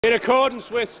In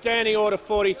accordance with Standing Order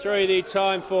 43, the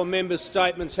time for members'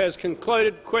 statements has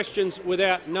concluded. Questions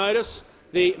without notice.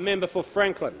 The member for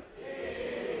Franklin.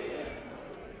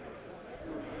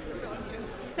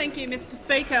 Thank you, Mr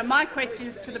Speaker. My question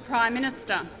is to the Prime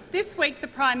Minister. This week the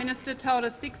Prime Minister told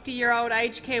a 60-year-old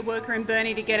aged care worker in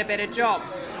Burnie to get a better job.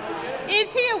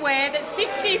 Is he aware that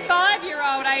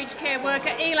 65-year-old aged care worker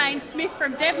Elaine Smith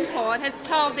from Devonport has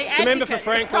told the advocate member for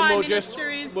Franklin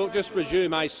will just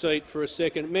resume a seat for a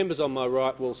second. Members on my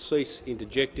right will cease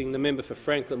interjecting. The member for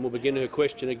Franklin will begin her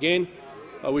question again.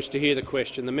 I wish to hear the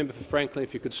question. The member for Franklin,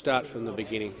 if you could start from the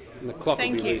beginning, and the clock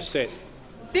will be reset.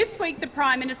 This week the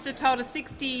Prime Minister told a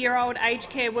 60-year-old aged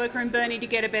care worker in Burnie to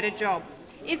get a better job.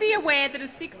 Is he aware that a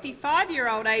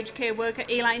 65-year-old aged care worker,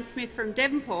 Elaine Smith from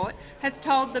Devonport, has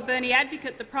told the Burnie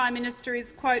advocate the Prime Minister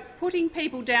is, quote, putting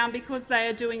people down because they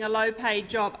are doing a low-paid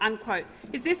job, unquote?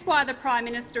 Is this why the Prime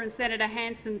Minister and Senator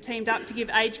Hanson teamed up to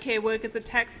give aged care workers a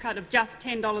tax cut of just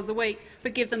 $10 a week,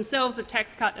 but give themselves a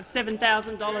tax cut of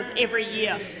 $7,000 every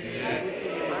year?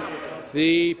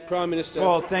 The Prime Minister.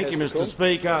 Well, thank you, Mr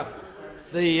Speaker.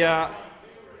 The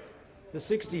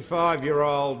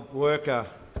 65-year-old worker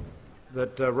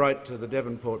that wrote to the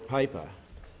Devonport paper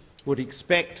would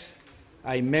expect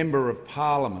a member of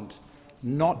parliament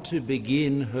not to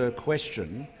begin her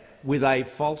question with a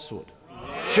falsehood.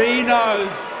 She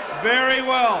knows very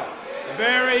well,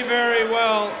 very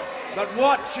well, that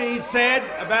what she said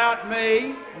about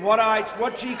me,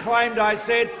 what she claimed I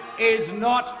said, is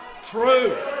not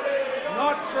true.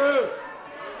 Not true.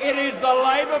 It is the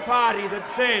Labor Party that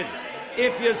says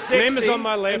if you're 60 on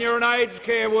my left, and you're an aged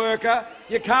care worker,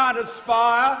 you can't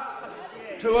aspire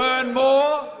to earn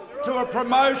more, to a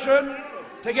promotion,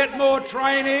 to get more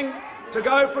training, to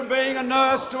go from being a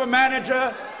nurse to a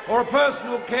manager or a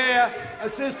personal care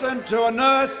assistant to a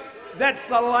nurse. That's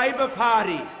the Labor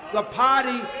Party, the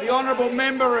party the honourable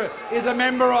member is a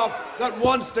member of, that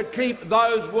wants to keep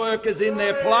those workers in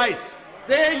their place.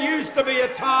 There used to be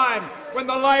a time when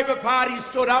the Labor Party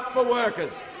stood up for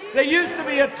workers. There used to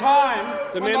be a time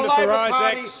when the Labor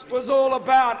Party was all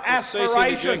about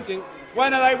aspiration,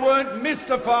 when they weren't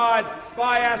mystified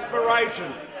by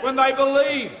aspiration, when they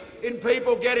believed in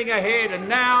people getting ahead. And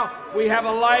now we have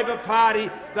a Labor Party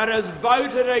that has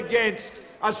voted against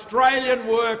Australian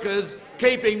workers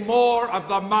keeping more of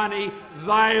the money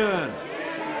they earn.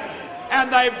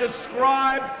 And they've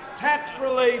described tax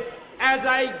relief as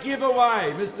a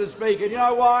giveaway, Mr Speaker. You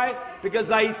know why? Because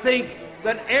they think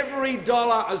that every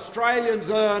dollar Australians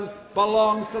earn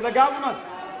belongs to the government.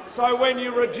 So when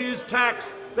you reduce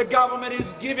tax, the government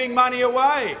is giving money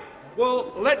away.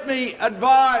 Well, let me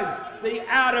advise the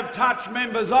out-of-touch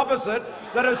members opposite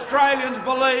that Australians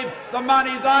believe the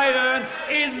money they earn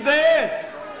is theirs.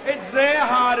 It's their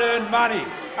hard-earned money.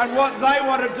 And what they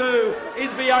want to do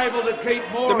is be able to keep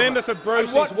more of it. The member for Bruce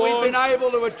is warned. What we've been able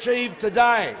to achieve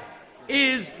today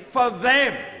is for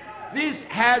them. This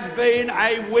has been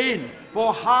a win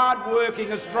for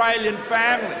hard-working Australian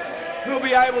families who will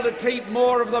be able to keep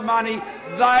more of the money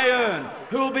they earn,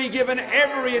 who will be given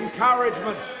every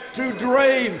encouragement to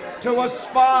dream, to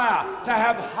aspire, to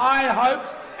have high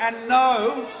hopes and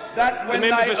know that when they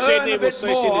earn a bit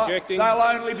more, they'll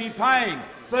only be paying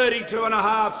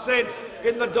 32.5 cents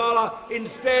in the dollar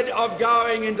instead of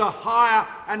going into higher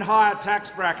and higher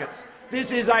tax brackets.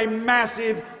 This is a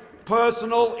massive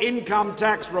personal income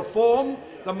tax reform,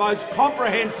 the most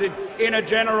comprehensive in a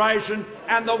generation,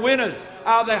 and the winners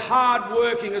are the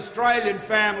hard-working Australian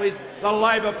families the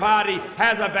Labor Party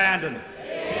has abandoned.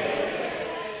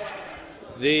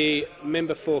 The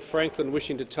member for Franklin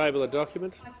wishing to table a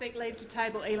document. I seek leave to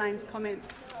table Elaine's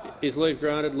comments. Is leave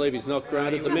granted? Leave is not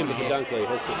granted. The member for Dunkley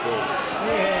has the call.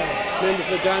 Member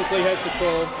for Dunkley has the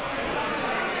call.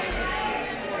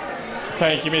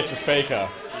 Thank you, Mr Speaker.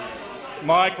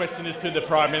 My question is to the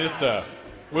Prime Minister.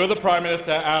 Will the Prime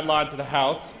Minister outline to the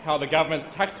House how the government's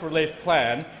tax relief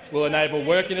plan will enable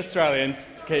working Australians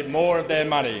to keep more of their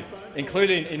money,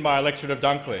 including in my electorate of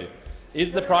Dunkley?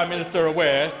 Is the Prime Minister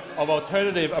aware of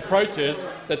alternative approaches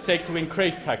that seek to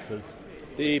increase taxes?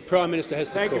 The Prime Minister has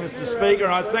the call. Thank you, Mr Speaker,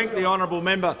 and I thank the honourable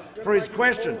member for his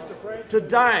question.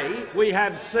 Today we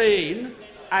have seen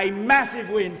a massive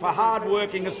win for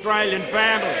hard-working Australian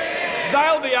families.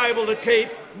 They'll be able to keep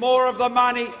more of the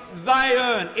money they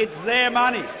earn. It's their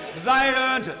money. They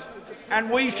earned it. And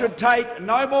we should take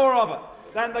no more of it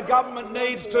than the government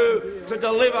needs to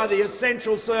deliver the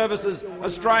essential services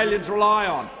Australians rely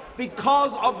on.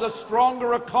 Because of the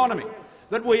stronger economy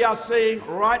that we are seeing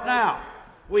right now,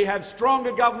 We have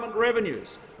stronger government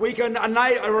revenues. We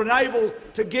are able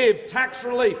to give tax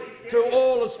relief to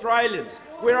all Australians.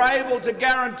 We're able to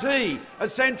guarantee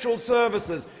essential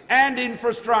services and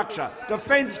infrastructure,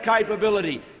 defence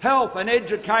capability, health and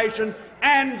education,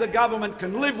 and the government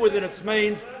can live within its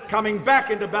means, coming back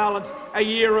into balance a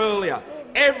year earlier.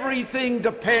 Everything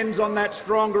depends on that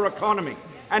stronger economy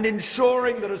and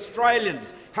ensuring that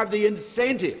Australians have the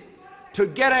incentive to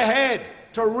get ahead,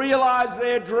 to realise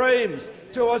their dreams,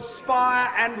 to aspire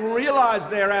and realise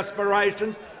their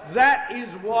aspirations. That is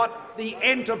what the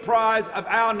enterprise of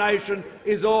our nation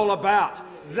is all about.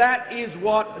 That is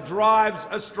what drives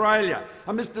Australia.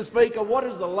 And, Mr Speaker, what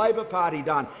has the Labor Party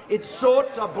done? It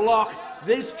sought to block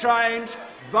this change,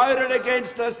 voted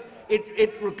against us.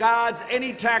 It regards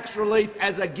any tax relief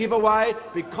as a giveaway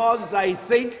because they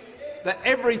think that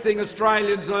everything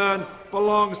Australians earn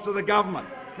belongs to the government.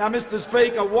 Now, Mr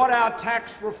Speaker, what our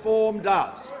tax reform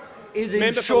does is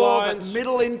ensure that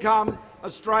middle-income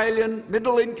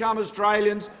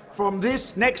Australians from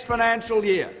this next financial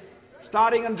year,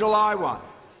 starting in July 1,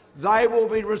 they will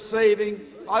be receiving,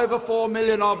 over 4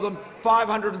 million of them,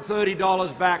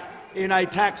 $530 back in a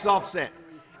tax offset.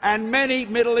 And many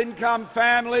middle-income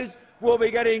families will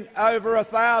be getting over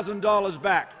 $1,000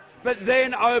 back. But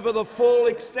then, over the full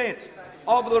extent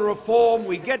of the reform,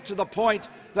 we get to the point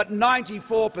that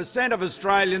 94% of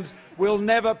Australians will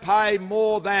never pay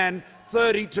more than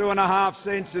 32.5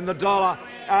 cents in the dollar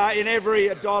in every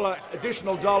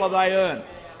additional dollar they earn.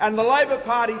 And the Labor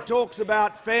Party talks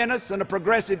about fairness and a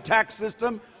progressive tax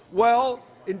system. Well,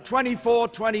 in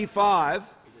 24-25,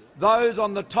 those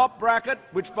on the top bracket,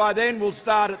 which by then will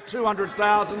start at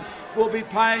 $200,000, will be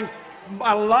paying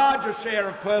a larger share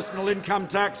of personal income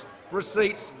tax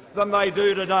receipts than they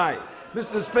do today.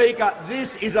 Mr Speaker,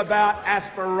 this is about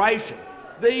aspiration.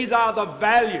 These are the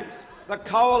values the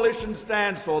Coalition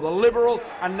stands for, the Liberal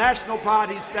and National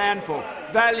parties stand for,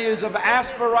 values of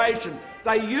aspiration.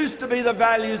 They used to be the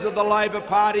values of the Labor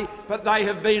Party, but they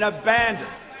have been abandoned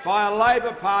by a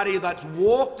Labor Party that's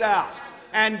walked out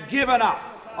and given up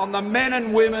on the men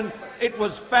and women it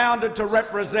was founded to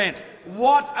represent.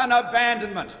 What an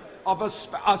abandonment of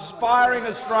aspiring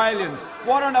Australians.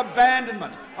 What an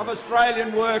abandonment of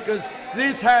Australian workers.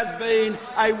 This has been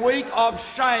a week of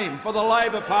shame for the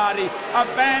Labor Party,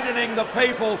 abandoning the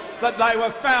people that they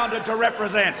were founded to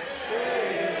represent.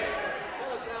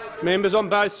 Members on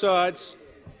both sides,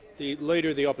 the Leader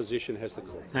of the Opposition has the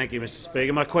call. Thank you, Mr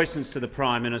Speaker. My question is to the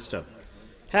Prime Minister.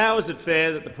 How is it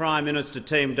fair that the Prime Minister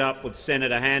teamed up with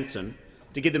Senator Hanson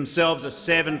to give themselves a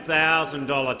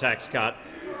 $7,000 tax cut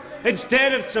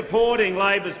instead of supporting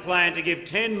Labor's plan to give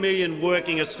 10 million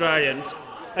working Australians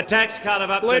a tax cut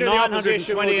of up to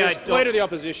 $928? Leader of the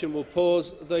Opposition will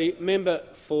pause. The member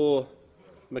for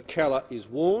Mackellar is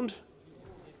warned.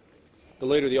 The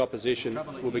Leader of the Opposition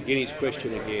will begin his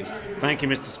question again. Thank you,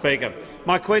 Mr Speaker.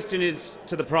 My question is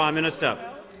to the Prime Minister.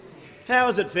 How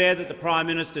is it fair that the Prime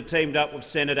Minister teamed up with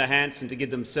Senator Hanson to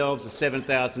give themselves a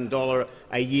 $7,000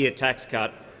 a year tax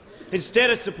cut instead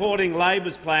of supporting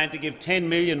Labor's plan to give 10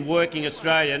 million working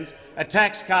Australians a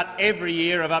tax cut every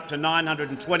year of up to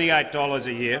 $928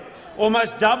 a year,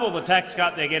 almost double the tax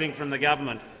cut they're getting from the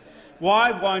government?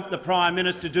 Why won't the Prime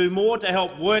Minister do more to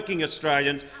help working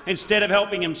Australians instead of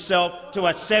helping himself to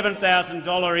a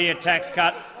 $7,000 a year tax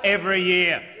cut every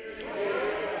year?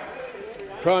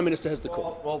 Prime Minister has the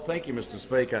call. Well, thank you, Mr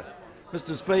Speaker.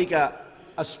 Mr Speaker,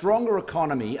 a stronger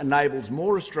economy enables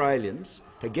more Australians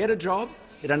to get a job.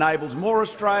 It enables more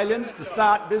Australians to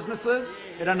start businesses.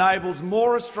 It enables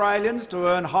more Australians to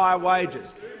earn higher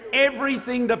wages.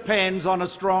 Everything depends on a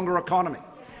stronger economy.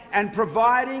 And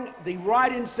providing the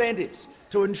right incentives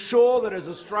to ensure that as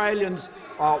Australians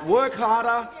work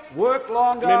harder, work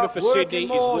longer, work in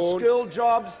more skilled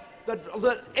jobs,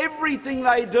 that everything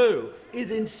they do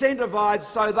is incentivised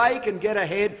so they can get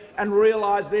ahead and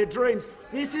realise their dreams.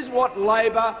 This is what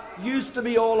Labor used to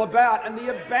be all about, and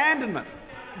the abandonment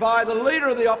by the Leader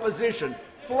of the Opposition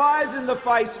flies in the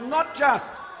face not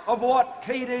just of what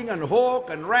Keating and Hawke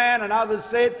and Rann and others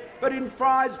said, but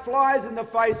flies in the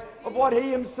face of what he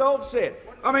himself said.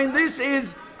 I mean, this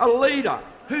is a leader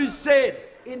who said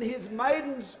in his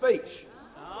maiden speech,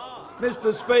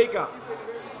 Mr Speaker,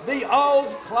 the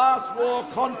old class war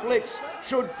conflicts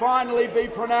should finally be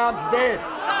pronounced dead.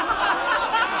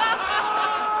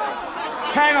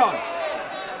 Hang on.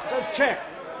 Just check.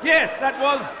 Yes, that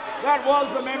was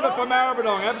the member for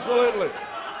Maribyrnong, absolutely.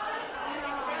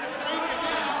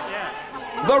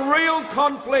 The real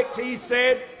conflict, he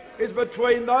said, is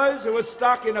between those who are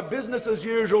stuck in a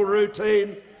business-as-usual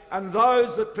routine and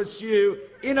those that pursue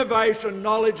innovation,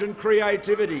 knowledge and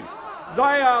creativity.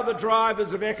 They are the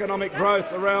drivers of economic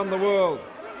growth around the world.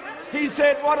 He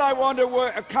said, what I want to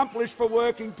accomplish for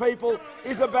working people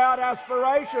is about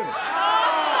aspiration.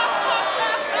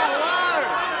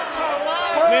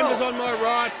 Well, Members on my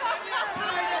right.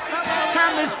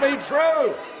 can this be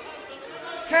true?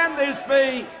 Can this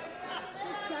be?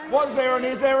 Was there and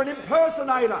is there an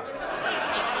impersonator?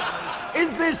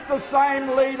 Is this the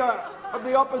same leader of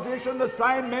the opposition, the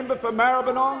same member for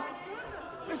Maribyrnong?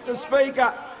 Mr.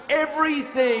 Speaker,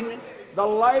 everything the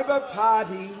Labor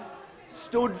Party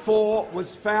stood for,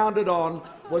 was founded on,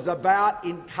 was about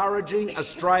encouraging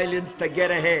Australians to get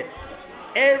ahead.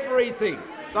 Everything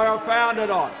they were founded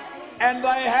on. And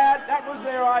that was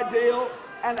their ideal,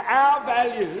 and our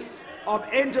values of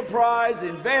enterprise,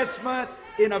 investment,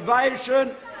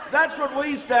 innovation, that's what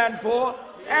we stand for.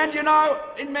 And, you know,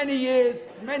 in many years,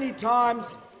 many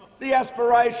times, the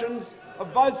aspirations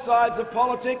of both sides of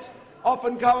politics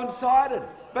often coincided.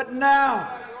 But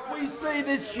now we see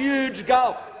this huge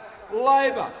gulf.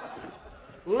 Labor,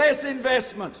 less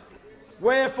investment,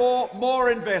 wherefore more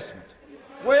investment.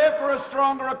 We're for a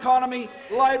stronger economy,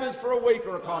 Labor's for a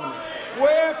weaker economy.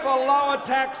 We're for lower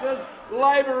taxes,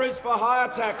 Labor is for higher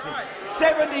taxes.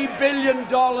 $70 billion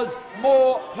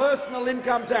more personal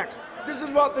income tax. This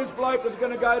is what this bloke is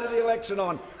going to go to the election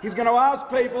on. He's going to ask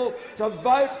people to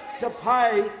vote to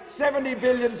pay $70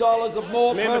 billion of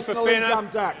more personal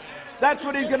income tax. That's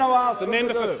what he's going to ask them to do.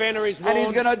 The member for Fenner is warned. And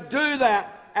he's going to do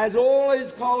that, as all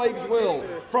his colleagues will,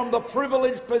 from the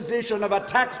privileged position of a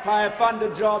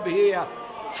taxpayer-funded job here,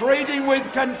 treating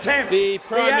with contempt the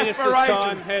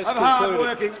aspirations of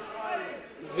hard-working.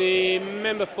 The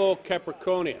member for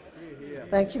Capricornia.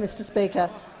 Thank you, Mr. Speaker.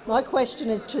 My question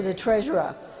is to the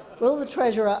Treasurer. Will the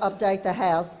Treasurer update the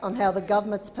House on how the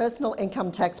government's personal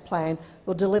income tax plan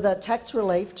will deliver tax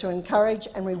relief to encourage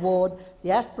and reward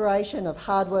the aspiration of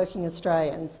hard-working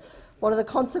Australians? What are the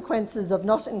consequences of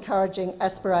not encouraging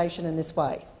aspiration in this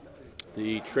way?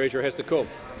 The Treasurer has the call.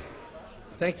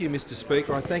 Thank you, Mr.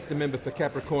 Speaker. I thank the member for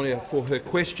Capricornia for her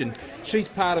question. She's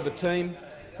part of a team,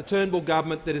 the Turnbull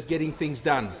government, that is getting things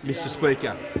done, Mr.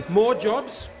 Speaker. More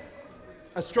jobs,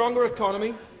 a stronger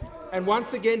economy, and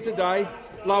once again today,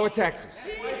 lower taxes.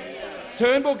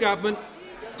 Turnbull government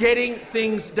getting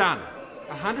things done.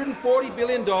 $140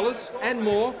 billion and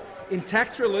more in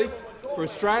tax relief for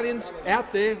Australians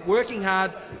out there working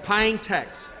hard, paying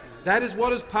tax. That is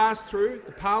what has passed through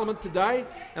the parliament today,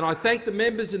 and I thank the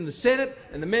members in the Senate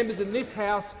and the members in this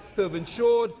House who have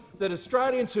ensured that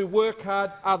Australians who work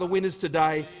hard are the winners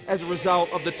today as a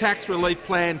result of the tax relief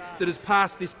plan that has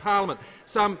passed this parliament.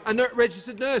 A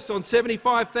registered nurse on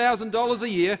 $75,000 a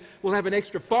year will have an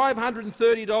extra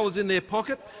 $530 in their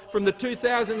pocket from the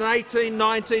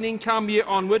 2018-19 income year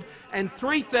onward, and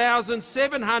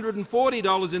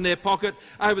 $3,740 in their pocket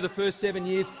over the first 7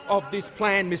 years of this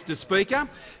plan, Mr. Speaker.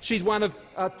 She's one of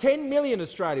 10 million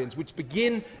Australians which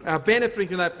begin benefiting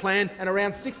from that plan, and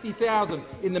around 60,000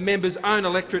 in the member's own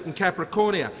electorate in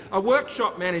Capricornia. A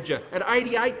workshop manager at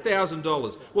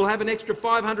 $88,000 will have an extra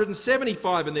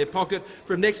 $575 in their pocket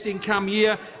from next income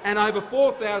year, and over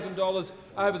 $4,000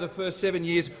 over the first 7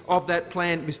 years of that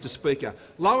plan, Mr. Speaker.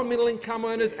 Low and middle income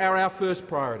earners are our first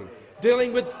priority.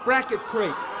 Dealing with bracket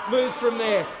creep moves from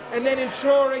there, and then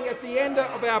ensuring at the end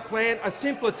of our plan a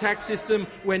simpler tax system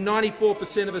where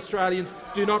 94% of Australians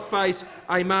do not face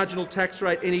a marginal tax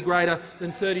rate any greater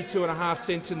than 32.5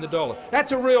 cents in the dollar.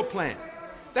 That's a real plan.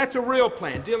 That's a real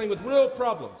plan, dealing with real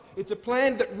problems. It's a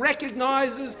plan that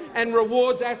recognises and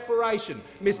rewards aspiration,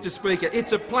 Mr. Speaker.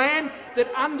 It's a plan that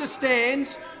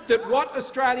understands that what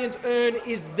Australians earn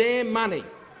is their money.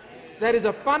 That is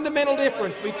a fundamental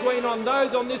difference between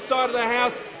those on this side of the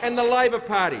House and the Labor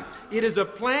Party. It is a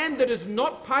plan that is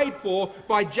not paid for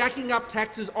by jacking up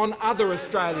taxes on other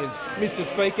Australians, Mr.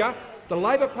 Speaker. The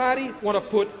Labor Party want to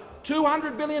put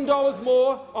 $200 billion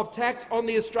more of tax on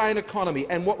the Australian economy,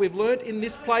 and what we've learnt in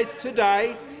this place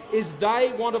today is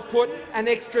they want to put an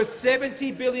extra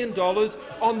 $70 billion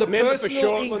on the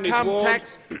personal income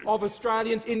tax of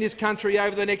Australians in this country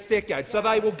over the next decade. So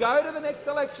they will go to the next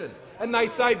election and they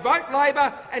say, vote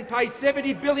Labor and pay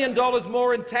 $70 billion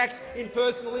more in tax, in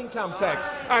personal income tax,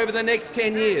 over the next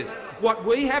 10 years. What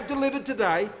we have delivered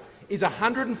today is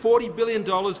 $140 billion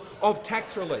of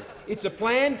tax relief. It's a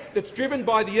plan that's driven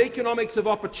by the economics of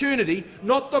opportunity,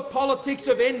 not the politics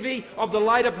of envy of the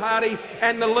Labor Party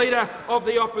and the Leader of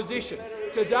the Opposition.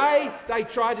 Today they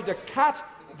tried to cut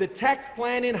the tax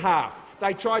plan in half.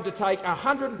 They tried to take a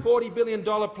 $140 billion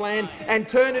plan and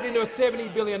turn it into a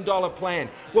 $70 billion plan.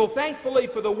 Well, thankfully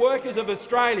for the workers of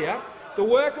Australia, The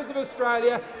workers of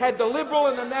Australia had the Liberal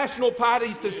and the National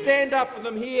parties to stand up for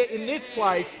them here in this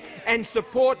place and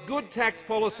support good tax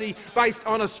policy based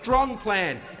on a strong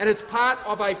plan. And it's part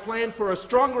of a plan for a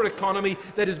stronger economy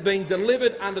that is being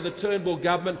delivered under the Turnbull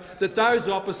government that those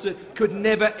opposite could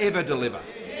never ever deliver.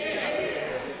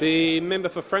 The member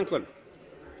for Franklin.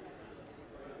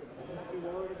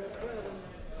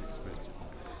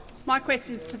 My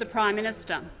question is to the Prime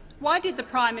Minister. Why did the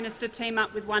Prime Minister team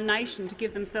up with One Nation to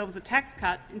give themselves a tax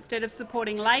cut instead of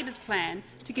supporting Labor's plan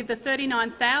to give the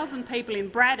 39,000 people in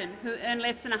Braddon who earn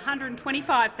less than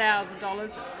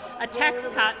 $125,000 a tax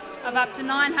cut of up to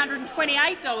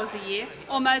 $928 a year,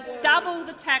 almost double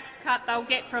the tax cut they'll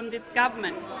get from this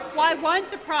government? Why won't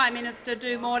the Prime Minister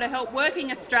do more to help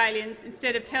working Australians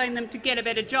instead of telling them to get a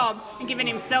better job and giving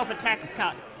himself a tax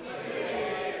cut?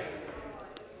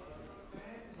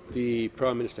 The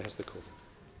Prime Minister has the call.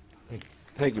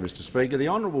 Thank you, Mr Speaker. The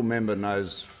honourable member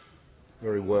knows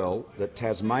very well that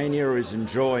Tasmania is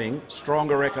enjoying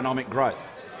stronger economic growth.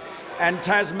 And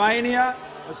Tasmania,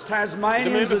 as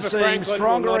Tasmanians are seeing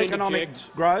stronger economic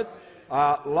growth,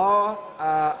 lower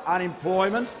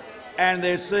unemployment, and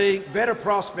they're seeing better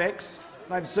prospects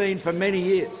they've seen for many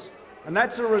years. And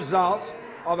that's a result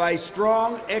of a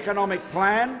strong economic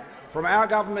plan from our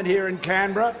government here in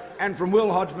Canberra and from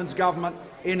Will Hodgman's government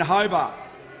in Hobart.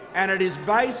 And it is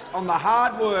based on the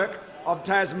hard work of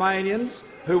Tasmanians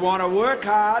who want to work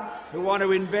hard, who want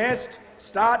to invest,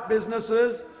 start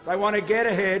businesses, they want to get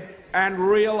ahead and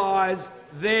realise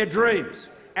their dreams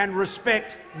and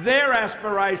respect their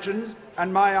aspirations,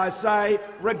 and may I say,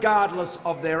 regardless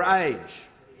of their age.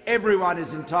 Everyone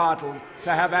is entitled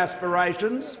to have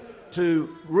aspirations, to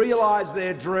realise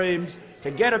their dreams,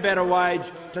 to get a better wage,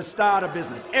 to start a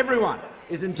business. Everyone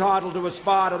is entitled to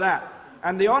aspire to that.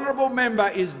 And the honourable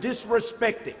member is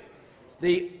disrespecting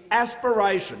the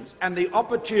aspirations and the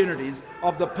opportunities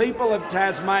of the people of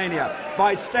Tasmania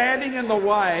by standing in the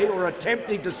way, or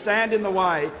attempting to stand in the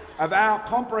way, of our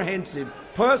comprehensive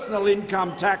personal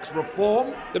income tax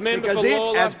reform, because it,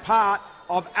 as part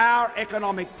of our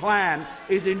economic plan,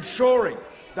 is ensuring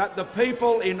that the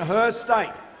people in her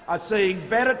state are seeing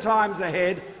better times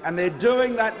ahead, and they're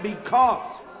doing that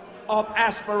because of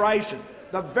aspiration.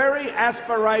 The very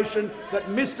aspiration that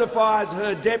mystifies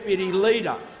her deputy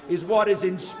leader is what is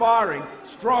inspiring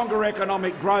stronger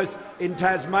economic growth in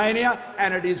Tasmania,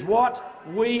 and it is what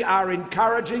we are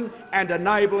encouraging and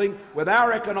enabling with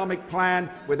our economic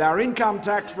plan, with our income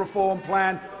tax reform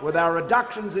plan, with our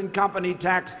reductions in company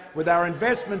tax, with our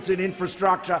investments in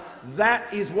infrastructure. That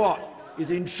is what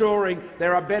is ensuring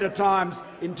there are better times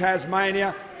in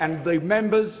Tasmania, and the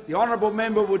honourable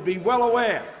member would be well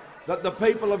aware that the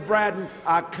people of Braddon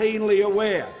are keenly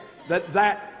aware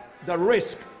that the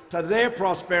risk to their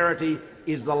prosperity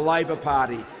is the Labor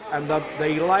Party, and the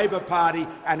Labor Party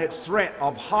and its threat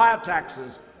of higher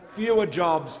taxes, fewer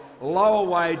jobs, lower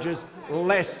wages,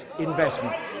 less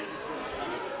investment.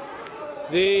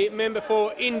 The member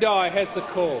for Indi has the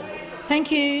call.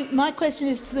 Thank you. My question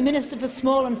is to the Minister for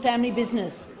Small and Family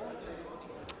Business.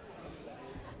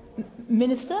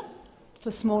 Minister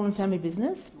for Small and Family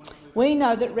Business. We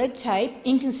know that red tape,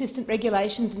 inconsistent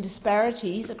regulations and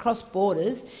disparities across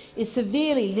borders is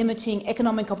severely limiting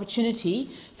economic opportunity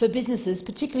for businesses,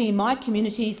 particularly in my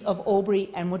communities of Albury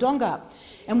and Wodonga.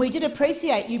 And we did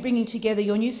appreciate you bringing together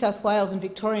your New South Wales and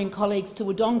Victorian colleagues to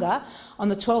Wodonga on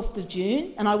the 12th of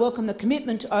June, and I welcome the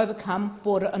commitment to overcome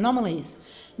border anomalies.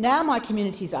 Now my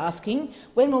community is asking,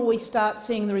 when will we start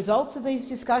seeing the results of these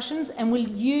discussions, and will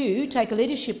you take a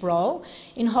leadership role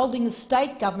in holding the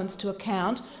state governments to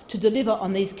account to deliver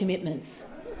on these commitments?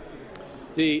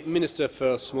 The Minister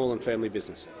for Small and Family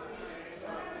Business.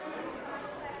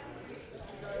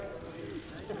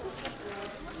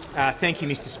 Thank you,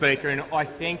 Mr Speaker, and I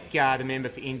thank the member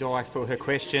for Indi for her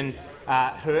question,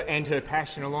 her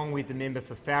passion, along with the member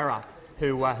for Farrer,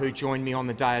 who joined me on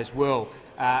the day as well,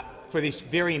 for this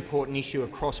very important issue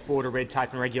of cross-border red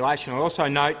tape and regulation. I also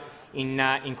note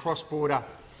in cross-border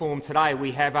form today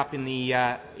we have up in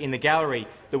the gallery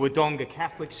the Wodonga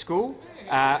Catholic School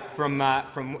from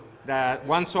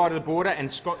one side of the border,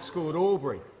 and Scott School at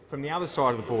Albury from the other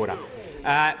side of the border.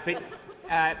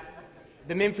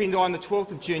 The member for Indi, on the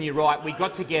 12th of June, you're right, we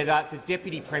got together the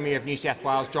Deputy Premier of New South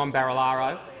Wales, John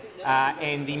Barilaro,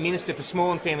 and the Minister for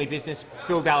Small and Family Business,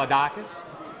 Phil Dalladakis,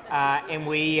 and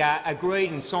we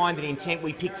agreed and signed an intent.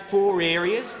 We picked 4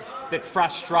 areas that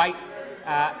frustrate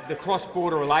the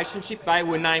cross-border relationship. They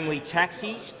were namely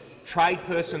taxis, trade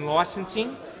person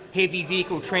licensing, heavy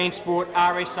vehicle transport,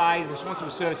 RSA,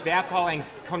 responsible service of alcohol, and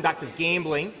conduct of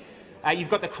gambling. You've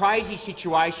got the crazy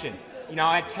situation. You know,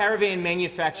 a caravan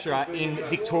manufacturer in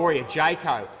Victoria,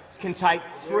 Jayco, can take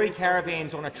 3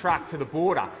 caravans on a truck to the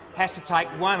border, has to take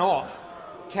 1 off,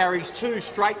 carries 2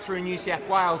 straight through New South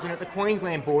Wales, and at the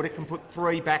Queensland border can put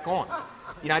 3 back on.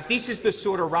 You know, this is the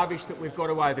sort of rubbish that we've got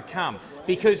to overcome,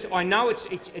 because I know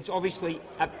it's obviously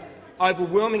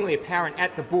overwhelmingly apparent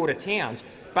at the border towns,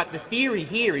 but the theory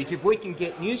here is if we can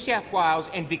get New South Wales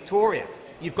and Victoria,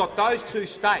 you've got those 2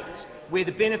 states where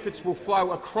the benefits will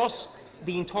flow across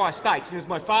the entire states. And as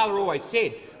my father always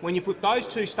said, when you put those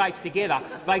 2 states together,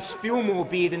 they spill more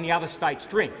beer than the other states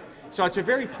drink. So it's a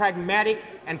very pragmatic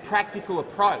and practical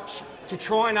approach to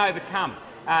try and overcome.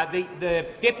 The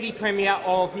Deputy Premier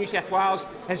of New South Wales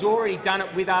has already done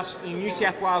it with us in New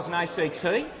South Wales and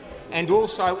ACT and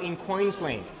also in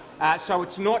Queensland. So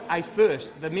it's not a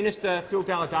first. The Minister, Phil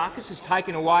Dalladakis, has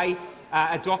taken away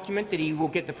a document that he will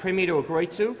get the Premier to agree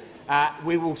to.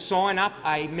 We will sign up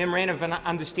a memorandum of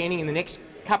understanding in the next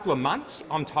couple of months,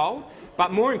 I'm told.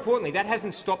 But more importantly, that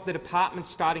hasn't stopped the department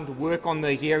starting to work on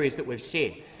these areas that we've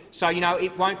said. So, you know,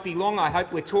 it won't be long. I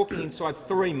hope we're talking inside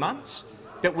 3 months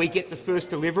that we get the first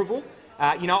deliverable.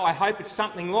 You know, I hope it's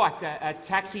something like a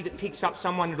taxi that picks up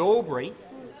someone at Albury,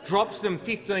 drops them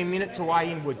 15 minutes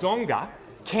away in Wodonga,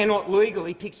 cannot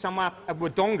legally pick someone up at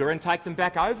Wodonga and take them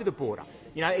back over the border.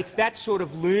 You know, it's that sort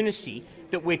of lunacy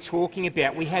that we're talking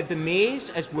about. We had the mayors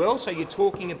as well, so you're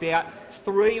talking about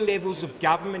 3 levels of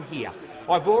government here.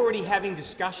 I've already having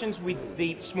discussions with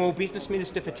the Small Business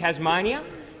Minister for Tasmania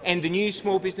and the new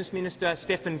Small Business Minister,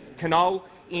 Stephen Knoll,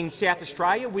 in South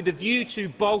Australia, with a view to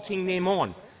bolting them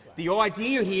on. The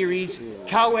idea here is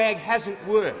COAG hasn't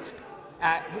worked.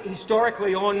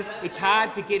 Historically it's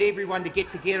hard to get everyone to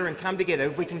get together and come together.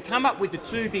 If we can come up with the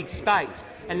 2 big states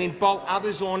and then bolt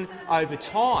others on over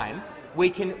time,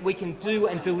 we can do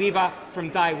and deliver from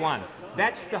day one.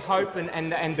 That's the hope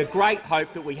and the great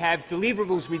hope that we have.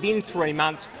 Deliverables within 3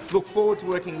 months. Look forward to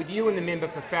working with you and the member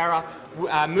for Farrer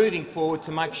moving forward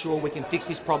to make sure we can fix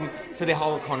this problem for the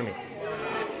whole economy.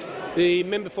 The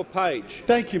member for Page.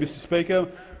 Thank you, Mr Speaker.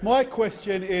 My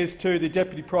question is to the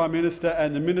Deputy Prime Minister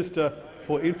and the Minister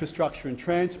for Infrastructure and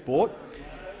Transport.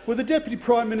 Will the Deputy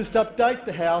Prime Minister update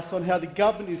the House on how the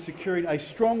government is securing a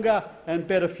stronger and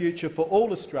better future for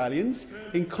all Australians,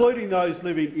 including those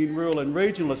living in rural and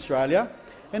regional Australia?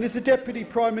 And is the Deputy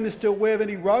Prime Minister aware of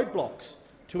any roadblocks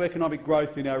to economic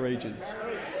growth in our regions?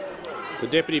 The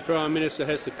Deputy Prime Minister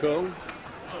has the call.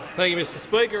 Thank you, Mr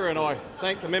Speaker, and I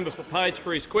thank the member for Page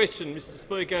for his question. Mr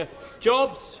Speaker,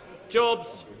 jobs,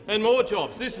 jobs and more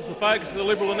jobs. This is the focus of the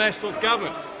Liberal and Nationalist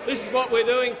government. This is what we're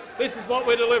doing. This is what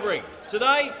we're delivering.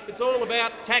 Today, it's all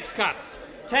about tax cuts.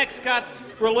 Tax cuts,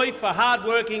 relief for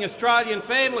hard-working Australian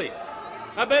families.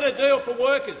 A better deal for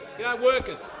workers. You know,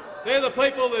 workers. They're the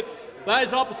people that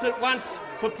those opposite once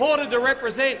purported to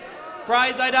represent.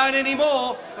 Afraid they don't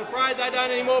anymore. Afraid they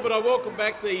don't anymore. But I welcome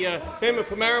back the member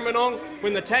for Maribyrnong.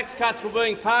 When the tax cuts were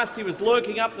being passed, he was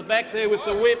lurking up the back there with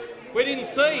the whip. We didn't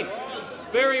see him.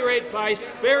 Very red-faced,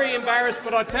 very embarrassed.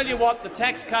 But I tell you what, the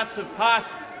tax cuts have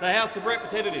passed the House of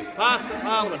Representatives, passed the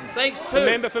Parliament, thanks to the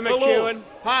member for McEwen,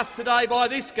 passed today by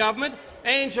this government.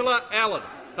 Angela Allen,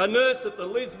 a nurse at the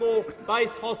Lismore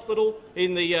Base Hospital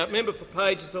in the member for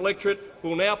Page's electorate,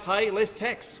 will now pay less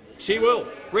tax. She will.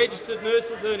 Registered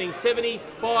nurses earning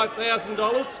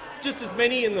 $75,000, just as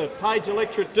many in the Page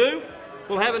electorate do,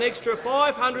 will have an extra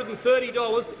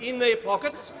 $530 in their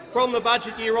pockets from the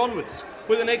budget year onwards,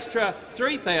 with an extra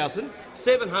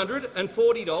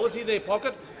 $3,740 in their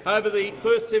pocket over the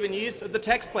first 7 years of the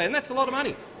tax plan. That's a lot of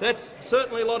money. That's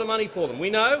certainly a lot of money for them. We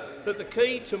know that the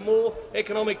key to more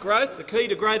economic growth, the key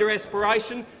to greater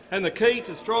aspiration and the key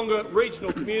to stronger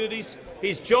regional communities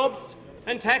is jobs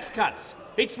and tax cuts.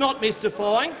 It's not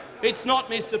mystifying. It's not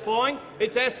mystifying.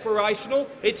 It's aspirational.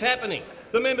 It's happening.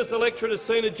 The member's electorate has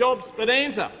seen a jobs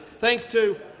bonanza, thanks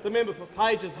to the member for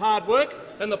Page's hard work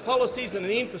and the policies and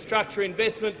the infrastructure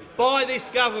investment by this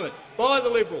government, by the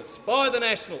Liberals, by the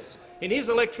Nationals. In his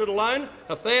electorate alone,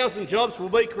 1,000 jobs will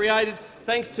be created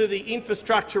thanks to the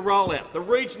infrastructure rollout, the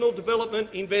regional development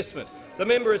investment. The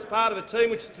member is part of a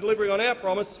team which is delivering on our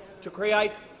promise to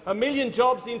create 1 million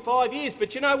jobs in 5 years.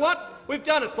 But you know what? We've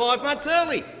done it 5 months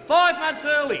early. 5 months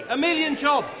early, 1 million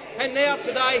jobs. And now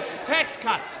today, tax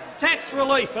cuts, tax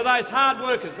relief for those hard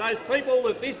workers, those people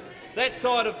that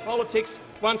side of politics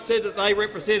once said that they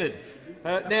represented.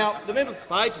 Now, the member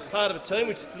for Page is part of a team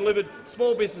which has delivered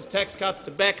small business tax cuts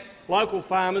to back local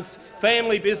farmers,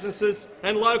 family businesses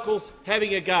and locals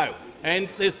having a go. And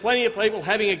there's plenty of people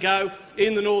having a go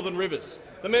in the Northern Rivers.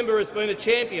 The member has been a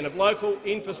champion of local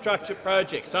infrastructure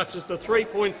projects, such as the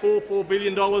 $3.44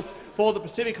 billion for the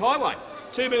Pacific Highway,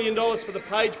 $2 million for the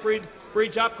Page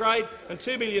Bridge upgrade and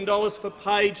 $2 million for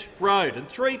Page Road, and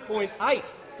 $3.8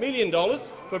 million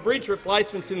for bridge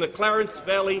replacements in the Clarence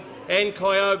Valley and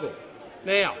Kyogle.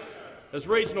 Now, as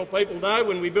regional people know,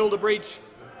 when we build a bridge,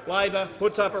 Labor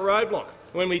puts up a roadblock.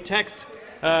 When we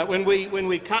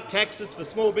cut taxes for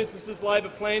small businesses, Labor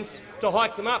plans to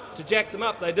hike them up, to jack them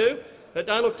up. They do. But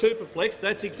don't look too perplexed.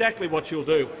 That's exactly what you'll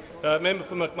do, member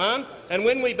for McMahon. And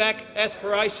when we back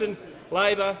aspiration,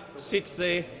 Labor sits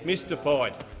there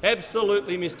mystified,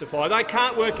 absolutely mystified. They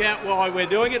can't work out why we're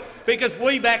doing it, because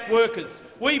we back workers,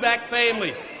 we back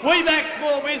families, we back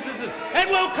small businesses, and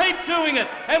we'll keep doing it,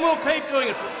 and we'll keep doing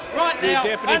it right now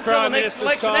until the next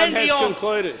election and beyond.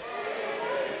 Concluded.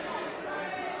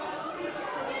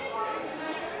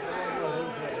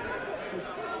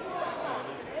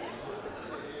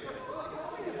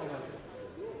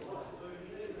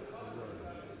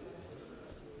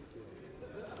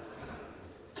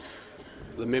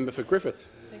 The member for Griffith.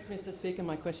 Thanks, Mr Speaker.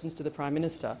 My question is to the Prime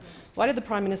Minister. Why did the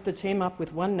Prime Minister team up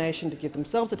with One Nation to give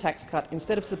themselves a tax cut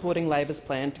instead of supporting Labor's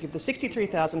plan to give the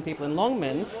 63,000 people in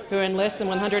Longman who earn less than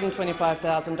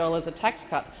 $125,000 a tax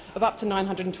cut of up to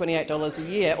 $928 a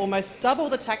year, almost double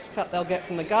the tax cut they'll get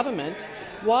from the government?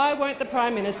 Why won't the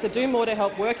Prime Minister do more to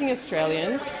help working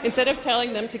Australians instead of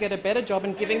telling them to get a better job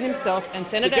and giving himself and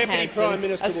Senator Hanson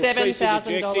a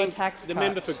 $7,000 tax cut? The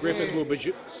member for Griffith will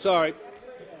be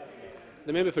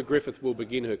The member for Griffith will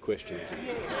begin her question.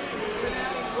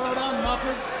 Well done,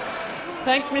 Muppets.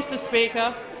 Thanks, Mr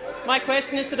Speaker. My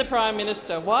question is to the Prime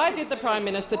Minister. Why did the Prime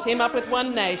Minister team up with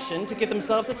One Nation to give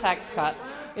themselves a tax cut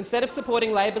instead of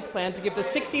supporting Labor's plan to give the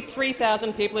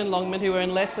 63,000 people in Longman who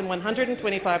earn less than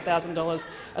 $125,000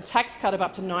 a tax cut of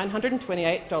up to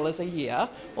 $928 a year,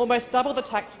 almost double the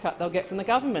tax cut they'll get from the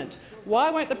government? Why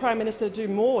won't the Prime Minister do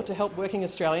more to help working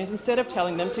Australians instead of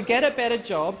telling them to get a better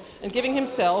job and giving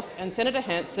himself and Senator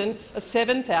Hanson a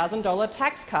 $7,000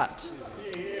 tax cut?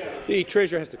 The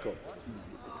Treasurer has the call.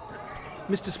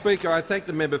 Mr Speaker, I thank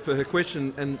the member for her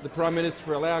question and the Prime Minister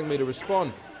for allowing me to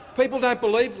respond. People don't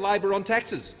believe Labor on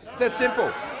taxes. It's that simple.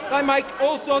 They make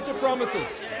all sorts of promises.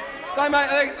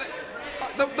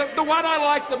 The one I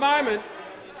like the moment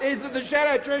is that the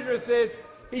Shadow Treasurer says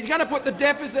he's going to put the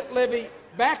deficit levy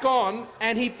back on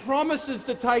and he promises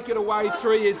to take it away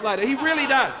 3 years later. He really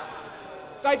does.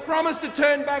 They promise to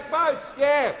turn back votes.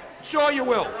 Yeah, sure you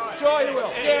will. Sure you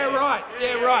will. Yeah, right.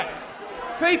 Yeah, right.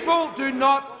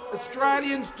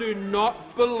 Australians do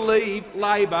not believe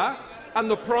Labor and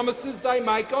the promises they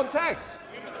make on tax,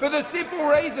 for the simple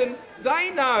reason they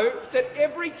know that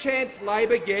every chance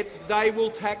Labor gets, they will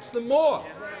tax them more.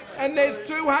 And there's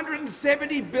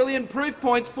 270 billion proof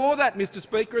points for that, Mr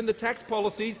Speaker, in the tax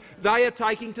policies they are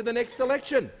taking to the next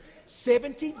election.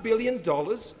 $70 billion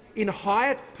in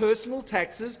higher personal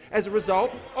taxes as a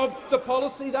result of the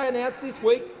policy they announced this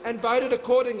week and voted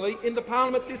accordingly in the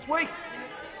parliament this week.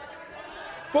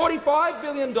 $45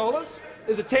 billion.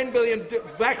 There's a $10 billion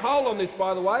black hole on this,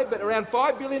 by the way, but around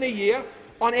 $5 billion a year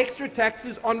on extra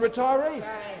taxes on retirees.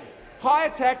 Higher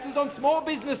taxes on small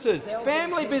businesses,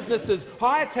 family businesses,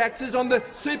 higher taxes on the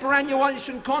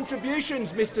superannuation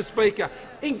contributions, Mr Speaker,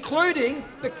 including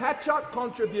the catch-up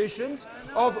contributions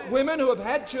of women who have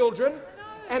had children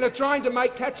and are trying to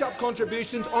make catch-up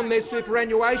contributions on their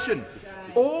superannuation.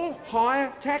 All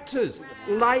higher taxes.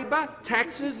 Labor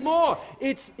taxes more.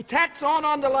 It's tax on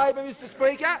under Labor, Mr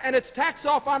Speaker, and it's tax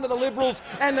off under the Liberals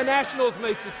and the Nationals,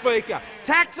 Mr Speaker.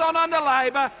 Tax on under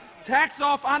Labor, tax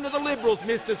off under the Liberals,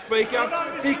 Mr Speaker,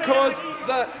 because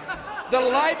the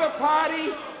Labor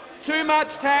Party, too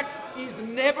much tax is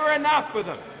never enough for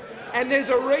them. And there's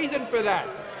a reason for that.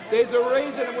 There's a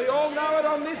reason, and we all know it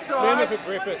on this side. Member for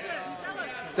Griffith.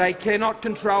 They cannot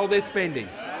control their spending.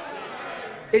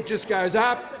 It just goes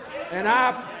up and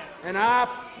up and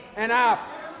up and up.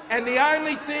 And the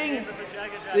only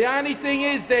thing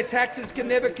is their taxes can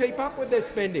never keep up with their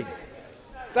spending.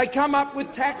 They come up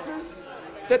with taxes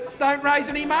that don't raise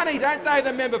any money, don't they,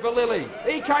 the member for Lilly?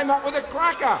 He came up with a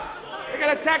cracker. They're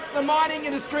going to tax the mining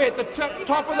industry at the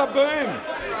top of the boom,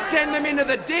 send them into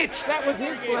the ditch. That was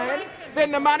his plan.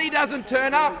 Then the money doesn't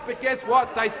turn up, but guess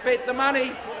what? They spent the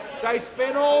money. They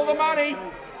spent all the money.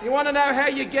 You want to know how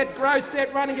you get gross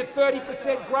debt running at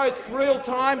 30% growth real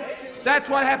time? That's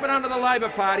what happened under the Labor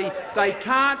Party. They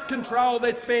can't control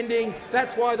their spending.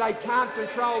 That's why they can't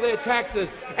control their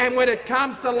taxes. And when it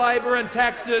comes to Labor and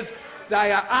taxes,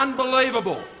 they are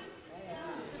unbelievable.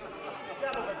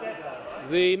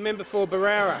 The member for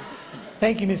Barara.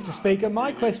 Thank you, Mr Speaker.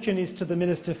 My question is to the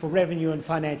Minister for Revenue and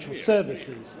Financial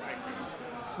Services.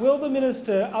 Will the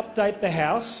minister update the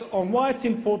House on why it's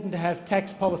important to have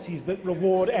tax policies that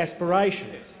reward aspiration?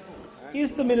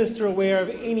 Is the minister aware of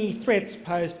any threats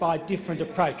posed by different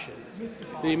approaches?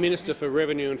 The Minister for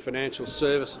Revenue and Financial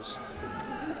Services.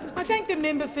 I thank the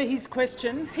member for his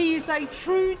question. He is a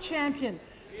true champion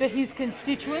for his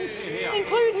constituents,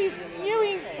 including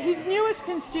his newest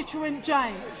constituent,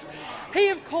 James. He,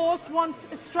 of course, wants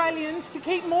Australians to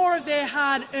keep more of their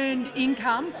hard-earned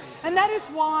income, and that is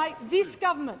why this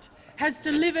government has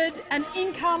delivered an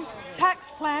income tax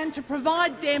plan to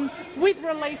provide them with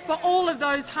relief for all of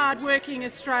those hard-working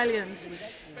Australians.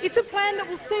 It's a plan that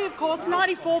will see, of course,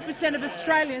 94% of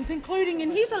Australians, including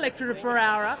in his electorate of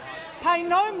Barara, pay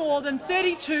no more than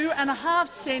 32.5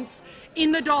 cents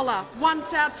in the dollar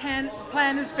once our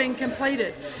plan has been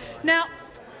completed. Now,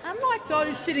 unlike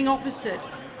those sitting opposite,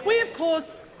 we, of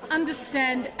course,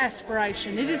 understand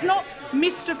aspiration. It is not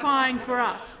mystifying for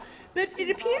us, but it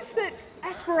appears that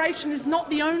aspiration is not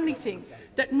the only thing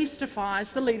that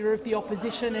mystifies the Leader of the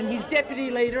Opposition and his Deputy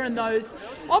Leader and those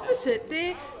opposite.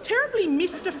 They're terribly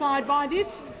mystified by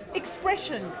this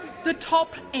expression, the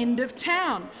top end of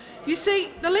town. You see,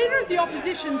 the Leader of the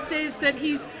Opposition says that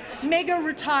his mega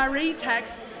retiree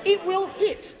tax, it will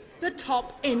hit the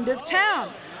top end of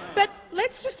town. But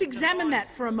let's just examine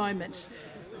that for a moment.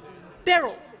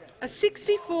 Beryl, a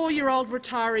 64-year-old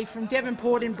retiree from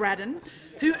Devonport in Braddon,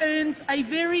 who earns a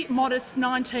very modest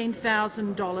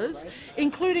 $19,000,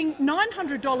 including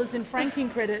 $900 in franking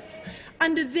credits,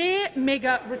 under their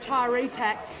mega retiree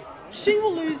tax, she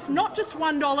will lose not just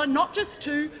 $1, not just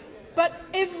 $2, but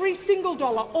every single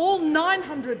dollar, all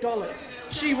 $900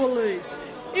 she will lose.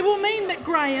 It will mean that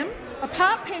Graham, a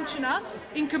part pensioner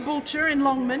in Caboolture in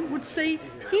Longman, would see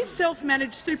his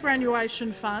self-managed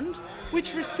superannuation fund,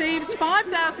 which receives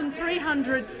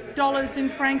 $5,300 in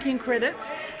franking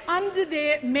credits, under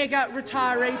their mega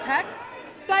retiree tax,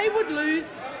 they would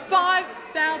lose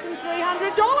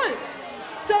 $5,300.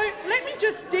 So let me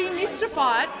just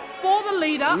demystify it for the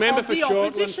Leader of the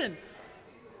Opposition.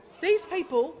 These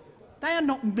people, they are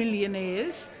not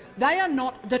millionaires. They are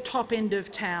not the top end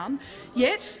of town.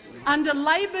 Yet, under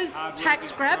Labor's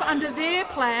tax grab, under their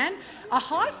plan, a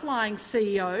high-flying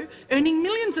CEO earning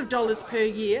millions of dollars per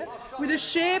year with a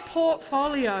share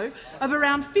portfolio of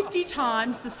around 50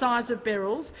 times the size of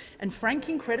Beryl's and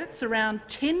franking credits around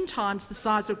 10 times the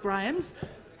size of Graham's,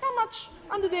 how much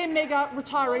under their mega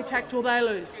retiree tax will they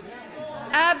lose?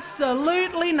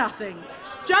 Absolutely nothing.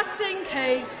 Justine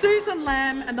Key, Susan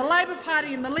Lamb and the Labor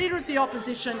Party and the Leader of the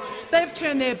Opposition, they've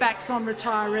turned their backs on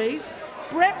retirees.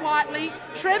 Brett Whiteley,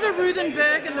 Trevor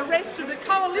Ruthenberg and the rest of the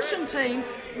coalition team,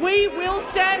 we will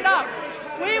stand up.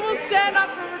 We will stand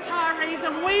up for retirees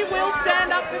and we will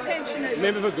stand up for pensioners,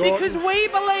 because we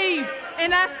believe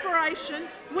in aspiration.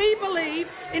 We believe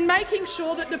in making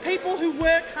sure that the people who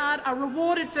work hard are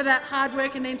rewarded for that hard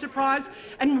work and enterprise,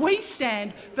 and we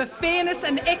stand for fairness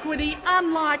and equity,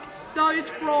 unlike those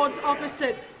frauds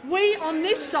opposite. We on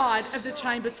this side of the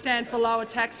chamber stand for lower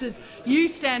taxes. You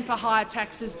stand for higher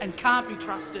taxes and can't be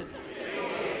trusted.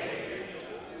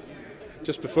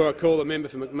 Just before I call the member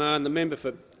for McMahon, the member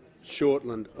for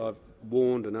Shortland, I've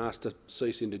warned and asked to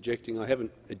cease interjecting. I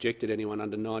haven't ejected anyone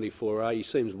under 94A. He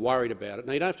seems worried about it.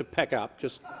 Now, you don't have to pack up.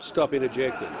 Just stop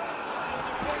interjecting.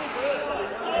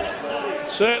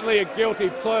 Certainly a guilty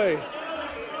plea.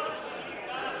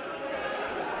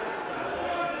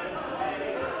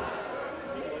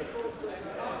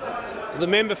 The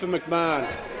member for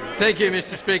McMahon. Thank you,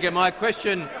 Mr Speaker. My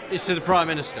question is to the Prime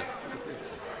Minister.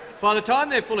 By the time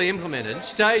they're fully implemented,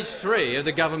 Stage 3 of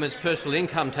the government's personal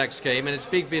income tax scheme and its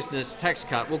big business tax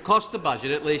cut will cost the budget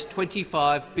at least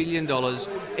 $25 billion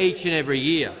each and every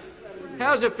year.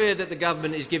 How is it fair that the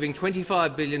government is giving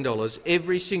 $25 billion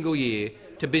every single year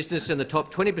to business and the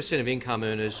top 20% of income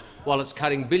earners, while it's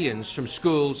cutting billions from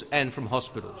schools and from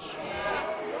hospitals?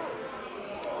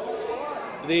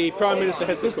 The Prime Minister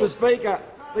has the Mr Speaker,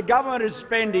 the government is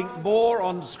spending more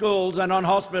on schools and on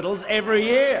hospitals every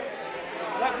year.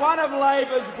 That one of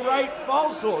Labor's great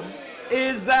falsehoods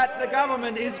is that the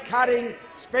government is cutting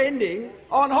spending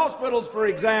on hospitals, for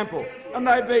example. And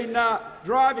they've been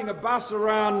driving a bus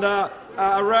around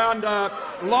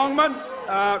Longman,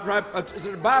 is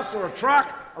it a bus or a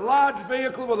truck, a large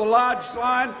vehicle with a large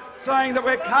sign saying that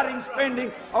we're cutting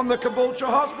spending on the Caboolture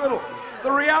Hospital.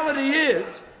 The reality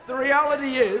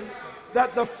is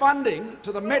that the funding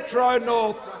to the Metro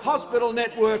North hospital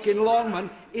network in Longman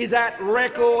is at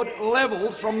record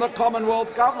levels from the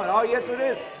Commonwealth Government. Oh, yes, it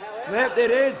is.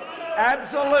 It is.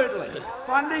 Absolutely.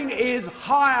 Funding is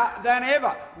higher than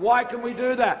ever. Why can we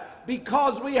do that?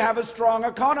 Because we have a strong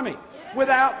economy.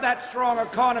 Without that strong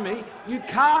economy, you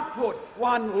can't put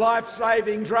one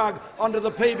life-saving drug onto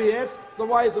the PBS the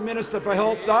way the Minister for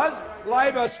Health does.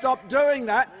 Labor stopped doing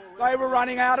that. They were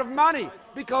running out of money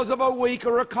because of a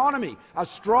weaker economy. A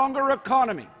stronger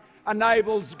economy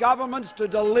enables governments to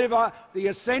deliver the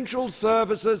essential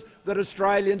services that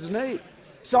Australians need.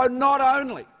 So not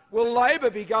only will Labor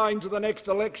be going to the next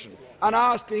election and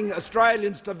asking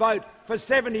Australians to vote for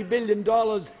 $70 billion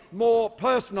more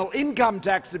personal income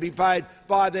tax to be paid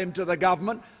by them to the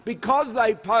government, because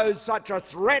they pose such a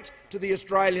threat to the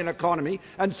Australian economy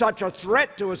and such a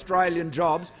threat to Australian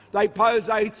jobs, they pose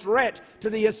a threat to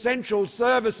the essential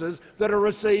services that are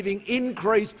receiving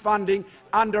increased funding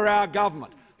under our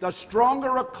government. The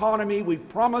stronger economy we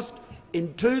promised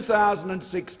in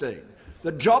 2016,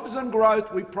 the jobs and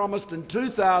growth we promised in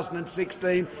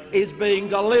 2016 is being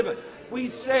delivered. We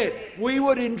said we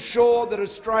would ensure that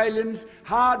Australians,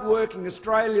 hard-working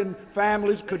Australian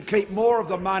families, could keep more of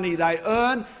the money they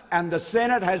earn, and the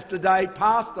Senate has today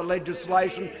passed the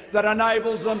legislation that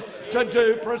enables them to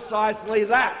do precisely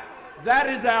that. That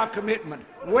is our commitment.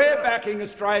 We're backing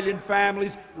Australian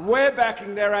families. We're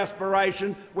backing their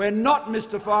aspiration. We're not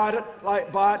mystified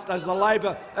by it as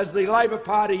the Labor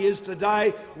Party is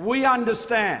today. We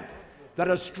understand that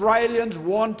Australians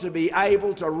want to be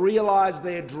able to realise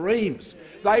their dreams.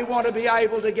 They want to be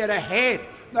able to get ahead.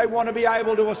 They want to be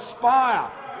able to aspire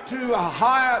to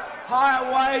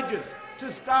higher wages,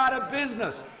 to start a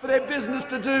business, for their business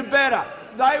to do better.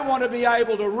 They want to be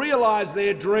able to realise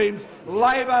their dreams.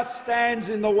 Labor stands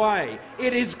in the way.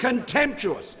 It is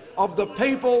contemptuous of the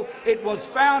people it was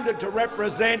founded to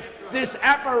represent. This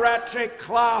apparatchik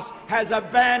class has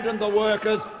abandoned the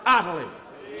workers utterly.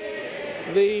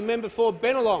 The member for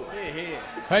Bennelong.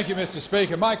 Thank you, Mr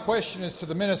Speaker. My question is to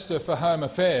the Minister for Home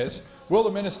Affairs. Will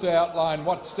the minister outline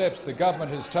what steps the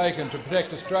government has taken to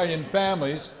protect Australian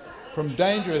families from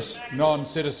dangerous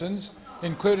non-citizens,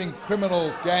 including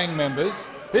criminal gang members?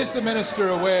 Is the minister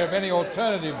aware of any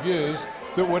alternative views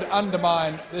that would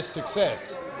undermine this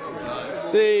success?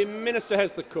 The minister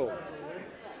has the call.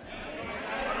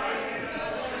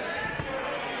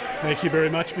 Thank you very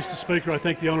much, Mr Speaker. I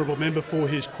thank the honourable member for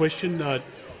his question.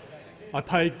 I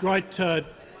pay great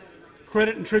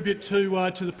credit and tribute to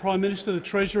the Prime Minister, the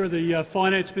Treasurer, the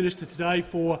Finance Minister today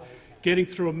for getting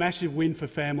through a massive win for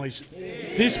families.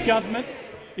 This government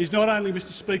is not only,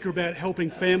 Mr Speaker, about helping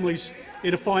families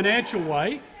in a financial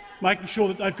way, making sure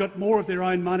that they've got more of their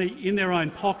own money in their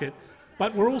own pocket,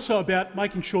 but we're also about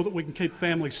making sure that we can keep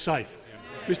families safe.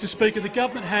 Mr Speaker, the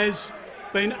government has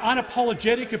been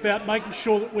unapologetic about making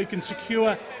sure that we can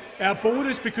secure our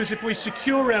borders, because if we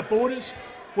secure our borders,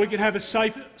 we can have a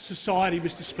safe society,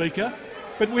 Mr Speaker.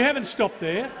 But we haven't stopped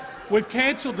there. We've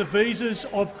cancelled the visas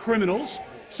of criminals,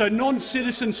 so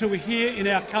non-citizens who are here in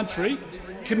our country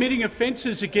committing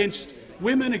offences against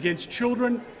women, against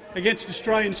children, against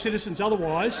Australian citizens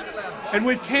otherwise. And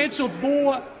we've cancelled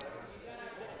more,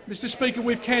 Mr Speaker,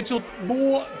 we've cancelled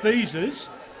more visas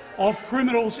of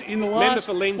criminals in the last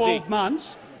 12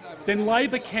 months than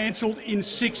Labor cancelled in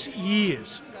 6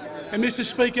 years. And, Mr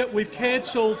Speaker, we've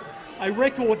cancelled a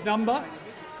record number,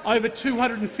 over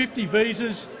 250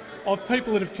 visas of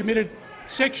people that have committed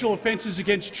sexual offences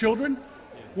against children.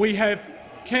 We have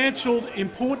cancelled,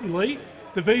 importantly,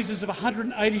 the visas of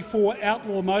 184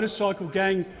 outlaw motorcycle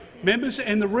gang members.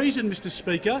 And the reason, Mr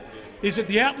Speaker, is that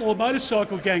the outlaw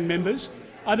motorcycle gang members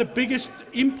are the biggest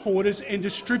importers and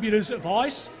distributors of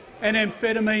ice and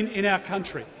amphetamine in our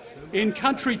country. In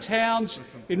country towns,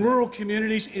 in rural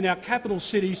communities, in our capital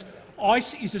cities,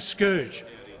 ice is a scourge,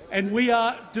 and we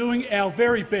are doing our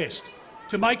very best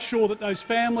to make sure that those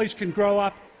families can grow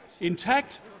up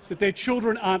intact, that their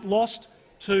children aren't lost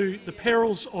to the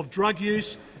perils of drug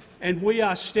use, and we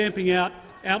are stamping out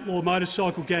outlaw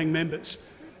motorcycle gang members.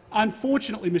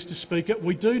 Unfortunately, Mr Speaker,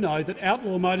 we do know that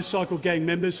outlaw motorcycle gang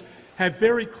members have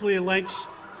very clear links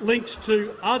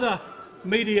to other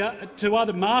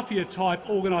mafia-type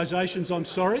organisations.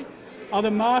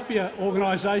 Other mafia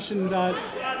organisations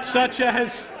such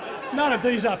as none of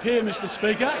these up here, Mr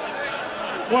Speaker.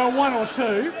 Well, one or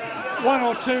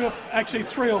two, actually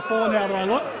 3 or 4 now that I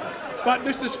look. But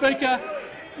Mr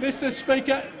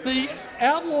Speaker, the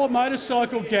outlaw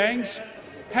motorcycle gangs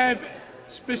have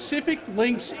specific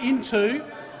links into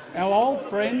our old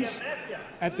friends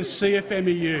at the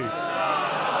CFMEU.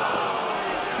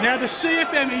 Now, the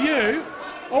CFMEU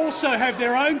also have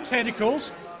their own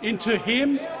tentacles into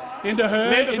him, into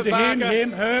her, into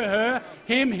him, her,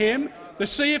 him. The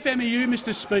CFMEU,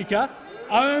 Mr Speaker,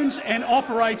 owns and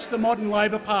operates the modern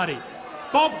Labor Party.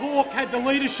 Bob Hawke had the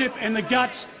leadership and the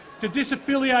guts to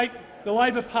disaffiliate the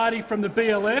Labor Party from the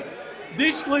BLF.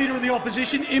 This Leader of the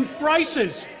Opposition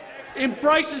embraces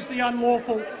the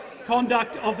unlawful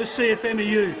conduct of the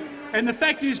CFMEU. And the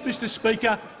fact is, Mr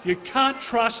Speaker, you can't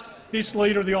trust this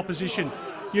Leader of the Opposition.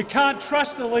 You can't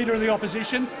trust the Leader of the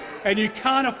Opposition, and you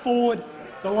can't afford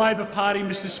the Labor Party,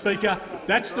 Mr Speaker.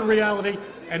 That's the reality,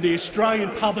 and the Australian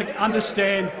public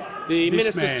understand the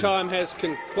this minister's time has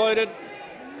concluded.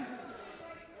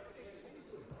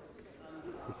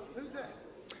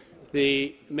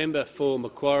 The member for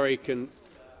Macquarie can.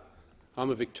 I'm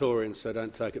a Victorian, so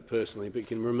don't take it personally, but you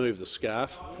can remove the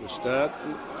scarf for a start.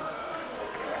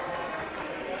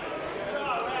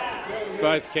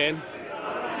 Both can.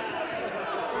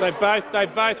 They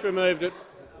both removed it,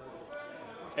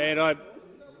 and I've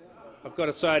got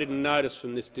to say I didn't notice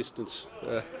from this distance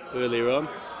earlier on.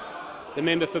 The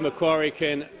member for Macquarie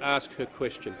can ask her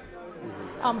question.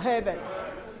 I'm Herbert.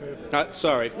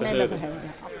 Sorry, for Member Herbert. for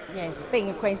Herbert. Yes, being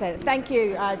a Queenslander. Thank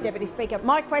you, Deputy Speaker.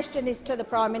 My question is to the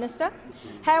Prime Minister.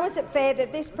 How is it fair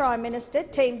that this Prime Minister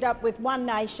teamed up with One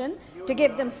Nation to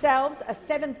give themselves a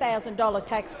 $7,000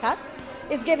 tax cut,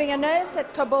 is giving a nurse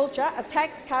at Caboolture a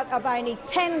tax cut of only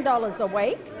 $10 a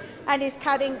week, and is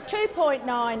cutting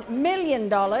 $2.9 million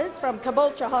from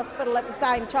Caboolture Hospital at the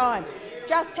same time?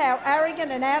 Just how arrogant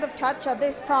and out of touch are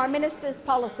this Prime Minister's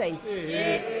policies?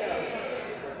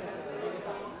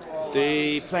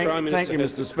 Thank you,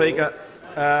 Mr Speaker.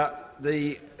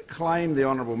 The claim the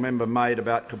honourable member made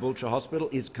about Caboolture Hospital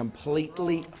is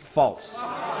completely false.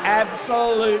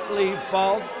 Absolutely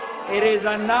false. It is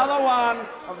another one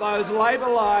of those Labor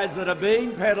lies that are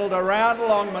being peddled around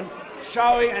Longman,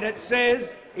 showing, and it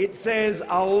says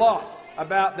a lot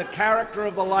about the character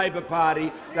of the Labor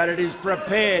Party that it is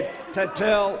prepared to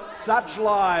tell such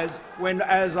lies when,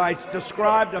 as I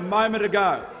described a moment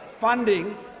ago,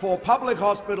 funding for public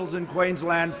hospitals in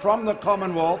Queensland from the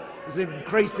Commonwealth is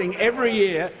increasing every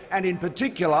year, and in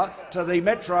particular to the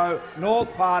metro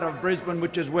north part of Brisbane,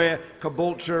 which is where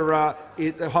Caboolture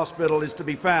Hospital is to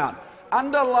be found.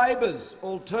 Under Labor's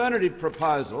alternative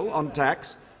proposal on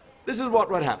tax, this is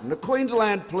what would happen. A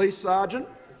Queensland police sergeant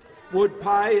would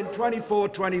pay in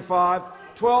 24-25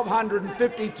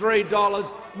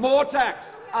 $1,253 more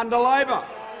tax under Labor.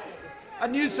 A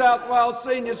New South Wales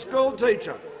senior school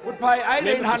teacher would pay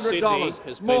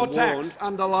 $1,800 more tax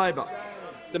under Labor.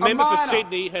 The member for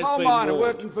Sydney has been warned.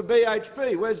 Working for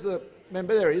BHP, where's the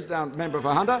member? There he is, down member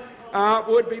for Hunter,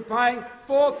 would be paying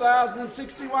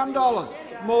 $4,061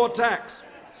 more tax.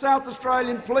 South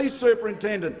Australian Police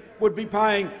Superintendent would be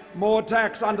paying more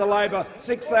tax under Labor,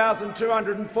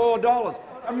 $6,204.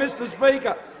 And, Mr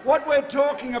Speaker, what we're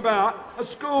talking about, a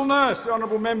school nurse, the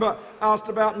honourable member asked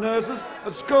about nurses,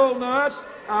 a school nurse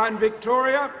in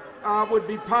Victoria would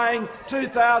be paying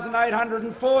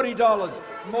 $2,840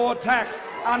 more tax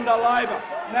under Labor.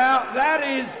 Now, that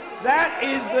is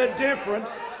the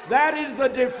difference. That is the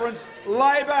difference.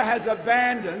 Labor has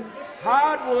abandoned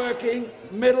hard-working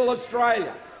Middle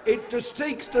Australia. It just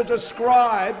seeks to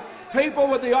describe people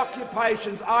with the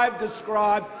occupations I've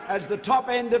described as the top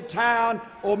end of town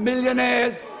or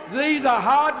millionaires. These are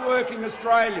hard-working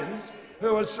Australians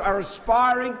who are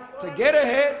aspiring to get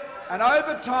ahead, and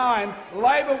over time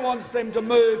Labor wants them to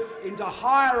move into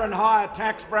higher and higher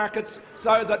tax brackets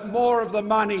so that more of the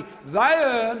money they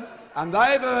earn and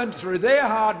they've earned through their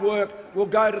hard work will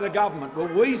go to the government. Well,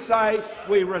 we say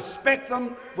we respect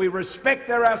them, we respect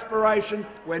their aspiration,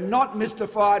 we're not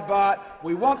mystified by it,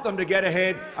 we want them to get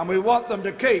ahead and we want them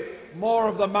to keep more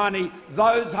of the money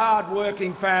those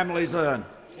hard-working families earn.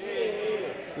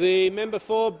 The member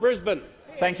for Brisbane.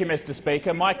 Thank you, Mr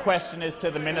Speaker. My question is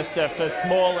to the Minister for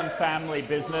Small and Family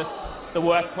Business, the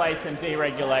Workplace and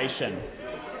Deregulation.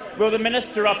 Will the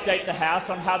minister update the House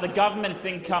on how the government's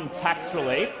income tax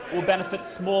relief will benefit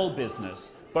small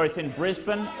business, both in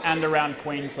Brisbane and around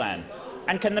Queensland?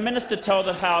 And can the minister tell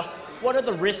the House what are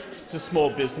the risks to small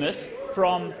business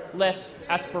from less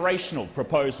aspirational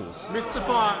proposals? Mr.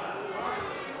 Fire.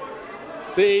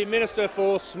 The Minister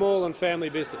for Small and Family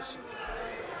Business.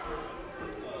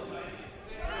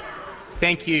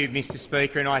 Thank you, Mr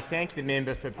Speaker, and I thank the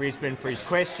member for Brisbane for his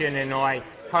question, and I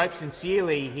hope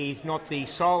sincerely he's not the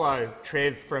solo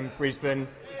Trev from Brisbane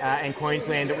and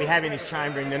Queensland that we have in this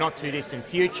chamber in the not-too-distant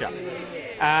future.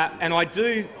 And I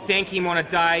do thank him on a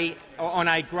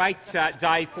great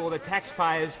day for the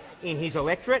taxpayers in his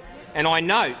electorate, and I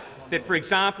note that, for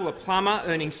example, a plumber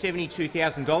earning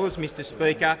 $72,000, Mr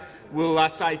Speaker, will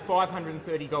save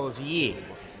 $530 a year.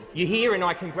 You hear, and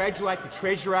I congratulate the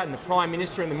Treasurer and the Prime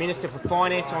Minister and the Minister for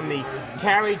Finance on the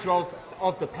carriage of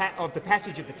the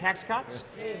passage of the tax cuts.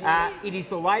 It is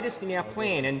the latest in our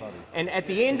plan, and at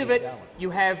the end of it, you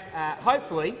have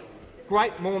hopefully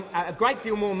a great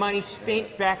deal more money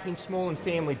spent back in small and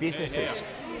family businesses.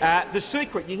 The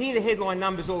secret, you hear the headline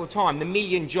numbers all the time, the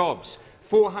million jobs.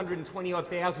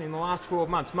 420,000 in the last 12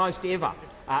 months, most ever,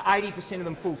 80% of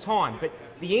them full-time. But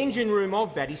the engine room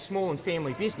of that is small and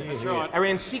family business. Right.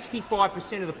 Around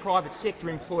 65% of the private sector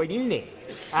employed in there.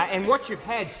 And what you've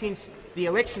had since the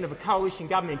election of a coalition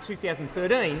government in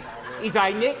 2013 is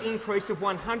a net increase of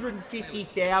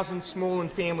 150,000 small and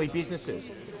family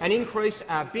businesses, an increase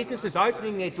businesses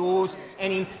opening their doors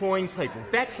and employing people.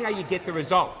 That's how you get the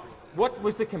result. What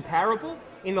was the comparable?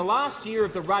 In the last year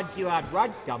of the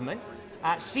Rudd-Gillard-Rudd government,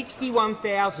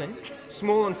 61,000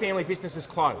 small and family businesses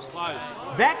closed.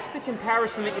 That's the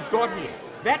comparison that you've got here.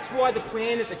 That's why the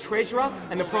plan that the Treasurer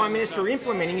and the Prime Minister are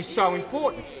implementing is so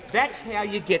important. That's how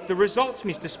you get the results,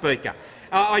 Mr Speaker.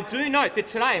 I do note that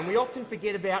today, and we often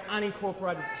forget about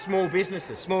unincorporated small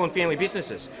businesses, small and family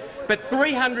businesses, but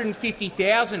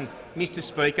 350,000, Mr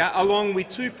Speaker, along with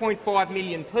 2.5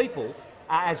 million people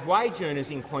as wage earners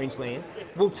in Queensland,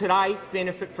 will today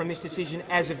benefit from this decision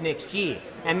as of next year.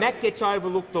 And that gets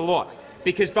overlooked a lot,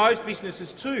 because those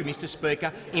businesses too, Mr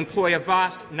Speaker, employ a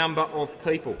vast number of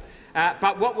people.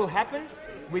 But what will happen?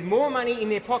 With more money in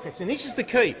their pockets, and this is the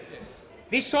key,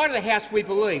 this side of the House we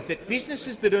believe that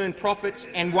businesses that earn profits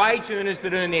and wage earners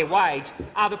that earn their wage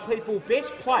are the people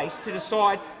best placed to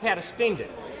decide how to spend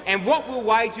it. And what will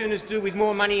wage earners do with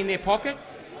more money in their pocket?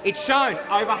 It's shown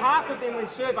over half of them, when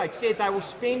surveyed, said they will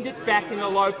spend it back in the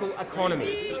local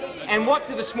economies. And what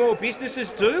do the small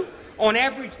businesses do? On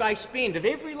average, they spend, of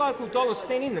every local dollar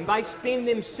spent in them, they spend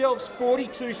themselves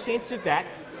 42 cents of that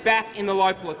back in the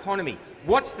local economy.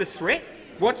 What's the threat?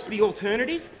 What's the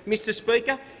alternative, Mr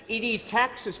Speaker? It is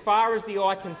tax as far as the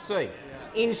eye can see.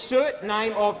 Insert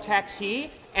name of tax here,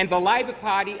 and the Labor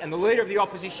Party and the Leader of the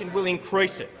Opposition will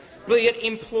increase it, be it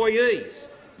employees,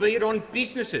 be it on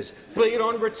businesses, be it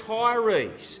on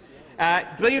retirees,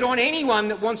 be it on anyone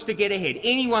that wants to get ahead,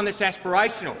 anyone that's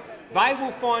aspirational. They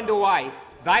will find a way.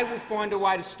 They will find a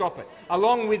way to stop it,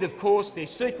 along with, of course, their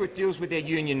secret deals with their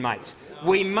union mates.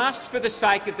 We must, for the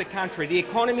sake of the country, the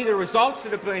economy, the results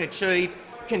that have been achieved,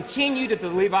 continue to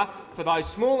deliver for those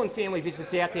small and family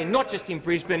businesses out there, not just in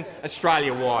Brisbane,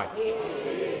 Australia-wide.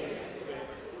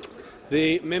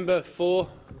 The member for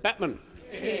Batman.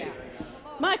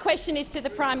 My question is to the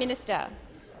Prime Minister.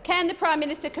 Can the Prime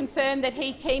Minister confirm that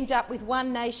he teamed up with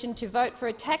One Nation to vote for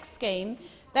a tax scheme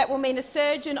that will mean a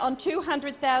surgeon on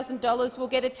 $200,000 will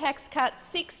get a tax cut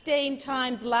 16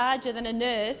 times larger than a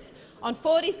nurse on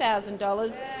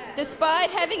 $40,000,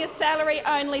 despite having a salary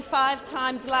only 5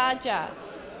 times larger?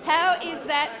 How is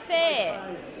that fair?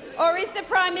 Or is the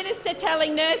Prime Minister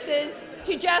telling nurses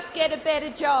to just get a better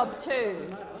job too?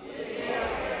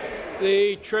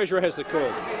 The Treasurer has the call.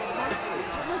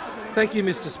 Thank you,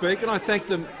 Mr Speaker, and I thank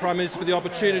the Prime Minister for the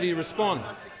opportunity to respond.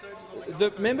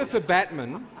 The member for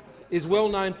Batman is well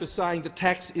known for saying that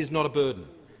tax is not a burden.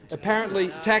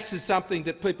 Apparently, tax is something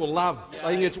that people love.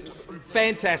 I think it's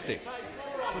fantastic.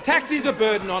 Tax is a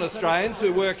burden on Australians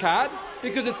who work hard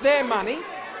because it's their money.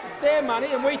 It's their money,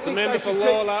 and we think they should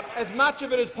keep as much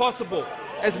of it as possible.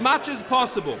 As much as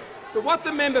possible. But what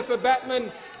the member for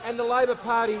Batman and the Labor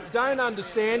Party don't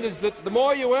understand is that the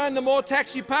more you earn, the more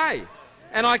tax you pay.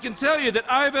 And I can tell you that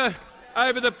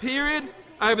over the period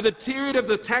of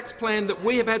the tax plan that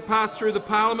we have had passed through the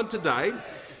parliament today,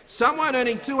 someone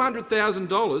earning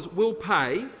 $200,000 will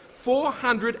pay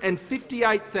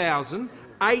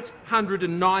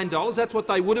 $458,809. That's what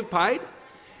they would have paid,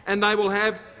 and they will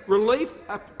have relief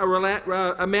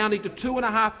amounting to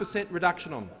 2.5%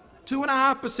 reduction on them.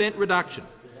 2.5% reduction.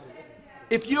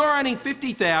 If you're earning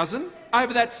 $50,000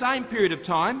 over that same period of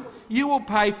time, you will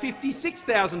pay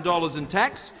 $56,000 in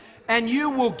tax, and you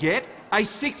will get a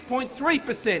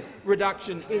 6.3%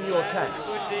 reduction in your tax.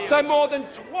 So more than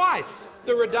twice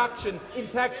the reduction in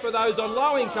tax for those on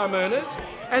low-income earners,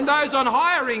 and those on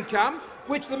higher income,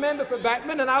 which the member for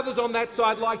Batman and others on that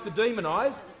side like to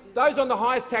demonise. Those on the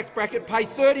highest tax bracket pay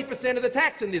 30% of the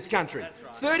tax in this country.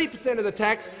 30% of the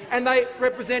tax, and they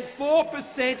represent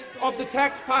 4% of the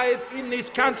taxpayers in this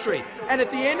country. And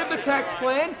at the end of the tax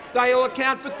plan, they will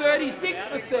account for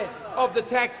 36% of the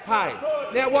tax paid.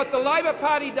 Now, what the Labor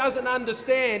Party doesn't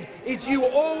understand is you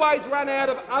always run out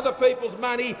of other people's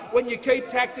money when you keep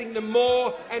taxing them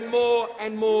more and more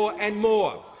and more and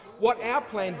more. What our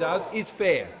plan does is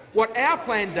fair. What our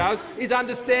plan does is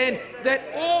understand that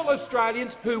all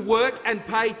Australians who work and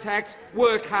pay tax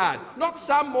work hard. Not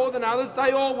some more than others,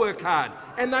 they all work hard.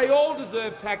 And they all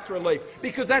deserve tax relief,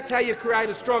 because that's how you create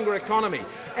a stronger economy.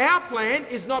 Our plan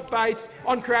is not based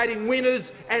on creating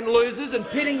winners and losers and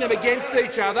pitting them against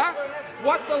each other.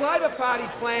 What the Labor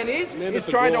Party's plan is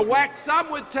trying to whack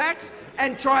some with tax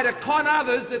and try to con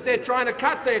others that they're trying to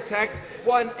cut their tax,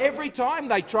 when every time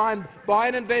they try and buy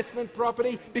an investment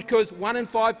property, because 1 in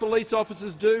 5 police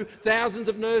officers do, thousands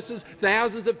of nurses,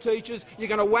 thousands of teachers, you're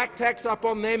going to whack tax up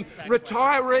on them.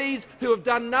 Retirees who have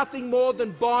done nothing more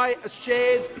than buy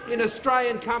shares in an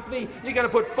Australian company, you're going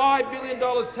to put $5 billion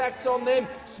tax on them.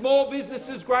 Small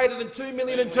businesses greater than $2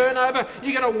 million in turnover,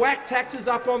 you're going to whack taxes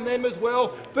up on them as well.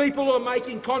 People who are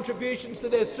making contributions to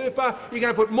their super, you're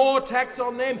going to put more tax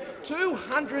on them.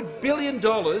 $200 billion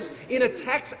in a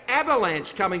tax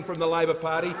avalanche coming from the Labor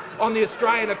Party on the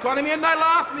Australian economy. And they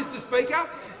laugh, Mr Speaker.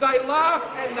 They laugh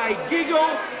and they giggle.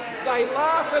 They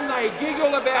laugh and they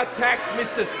giggle about tax,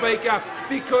 Mr Speaker,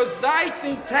 because they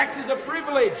think tax is a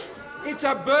privilege. It's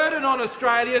a burden on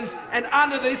Australians, and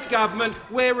under this government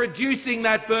we're reducing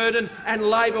that burden, and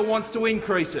Labor wants to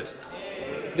increase it.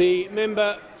 The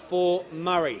member for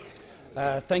Murray.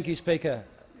 Thank you, Speaker.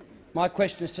 My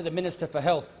question is to the Minister for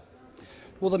Health.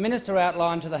 Will the minister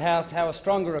outline to the House how a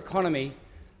stronger economy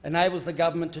enables the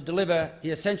government to deliver the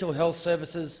essential health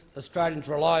services Australians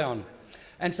rely on,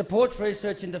 and supports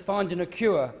research into finding a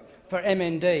cure for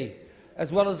MND,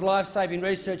 as well as life-saving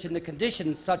research into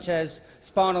conditions such as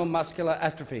spinal muscular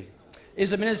atrophy? Is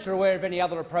the minister aware of any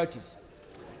other approaches?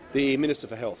 The Minister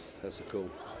for Health has the call.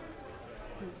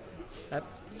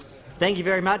 Thank you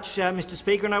very much, Mr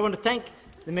Speaker, and I want to thank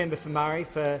the member for Murray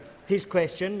for his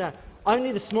question.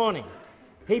 Only this morning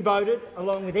he voted,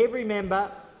 along with every member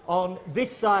on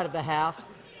this side of the House,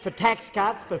 for tax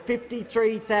cuts for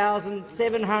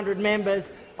 53,700 members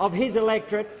of his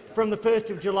electorate from the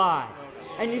 1st of July.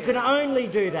 And you can only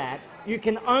do that, you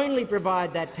can only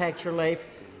provide that tax relief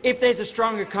if there's a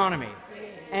strong economy.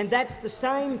 And that's the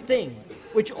same thing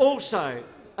which also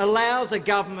allows a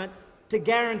government to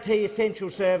guarantee essential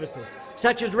services,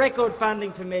 such as record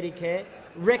funding for Medicare,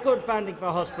 record funding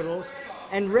for hospitals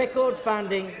and record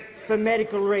funding for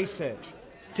medical research.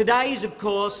 Today is, of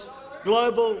course,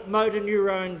 Global Motor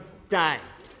Neurone Day,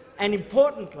 and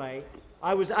importantly,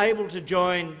 I was able to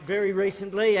join very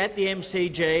recently at the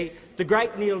MCG the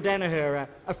great Neil Danaher,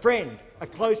 a friend, a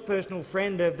close personal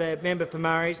friend of the member for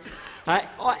Murray's,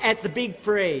 at the Big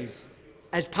Freeze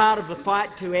as part of the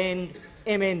fight to end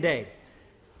MND.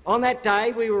 On that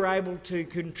day, we were able to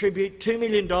contribute $2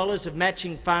 million of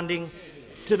matching funding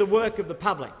to the work of the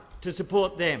public to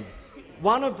support them.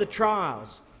 One of the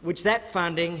trials which that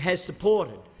funding has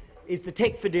supported is the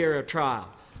Tecfidera trial.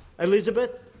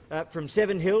 Elizabeth from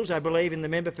Seven Hills, I believe in the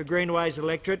member for Greenway's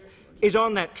electorate, is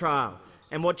on that trial.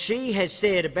 And what she has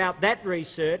said about that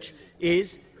research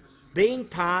is, being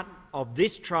part of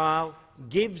this trial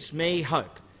gives me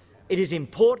hope. It is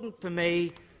important for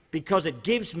me because it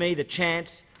gives me the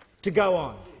chance to go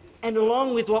on. And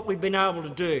along with what we've been able to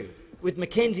do with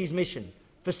Mackenzie's mission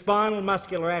for spinal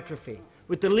muscular atrophy,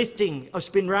 with the listing of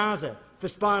Spinraza for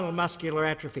spinal muscular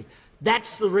atrophy,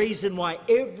 that's the reason why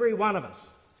every one of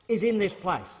us is in this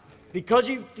place. Because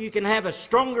if you can have a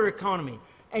stronger economy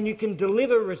and you can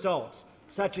deliver results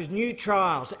such as new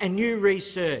trials and new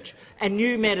research and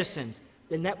new medicines,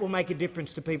 then that will make a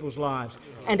difference to people's lives.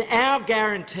 And our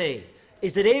guarantee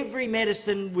is that every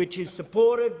medicine which is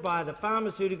supported by the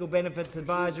Pharmaceutical Benefits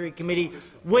Advisory Committee,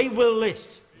 we will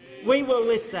list. We will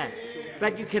list that.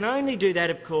 But you can only do that,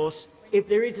 of course, if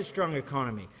there is a strong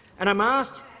economy. And I'm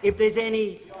asked if there's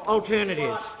any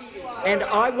alternatives. And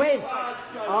I went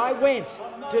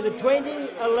to the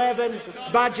 2011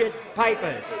 budget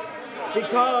papers,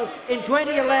 because in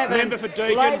 2011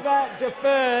 Labor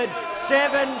deferred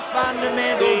 7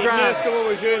 fundamental drugs. The Minister will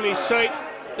resume his seat.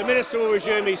 The Minister will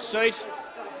resume his seat.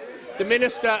 The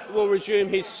Minister will resume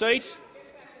his seat.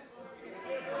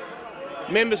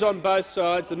 Members on both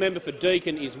sides, the member for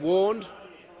Deakin is warned.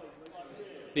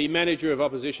 The Manager of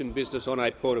Opposition Business on a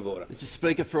point of order. Mr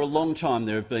Speaker, for a long time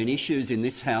there have been issues in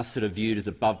this House that are viewed as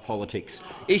above politics.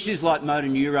 Issues like motor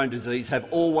neurone disease have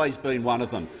always been one of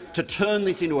them. To turn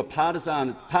this into a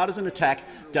partisan attack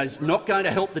is not going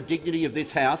to help the dignity of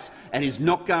this House and is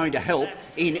not going to help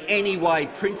in any way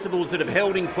principles that have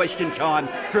held in question time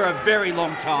for a very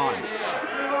long time.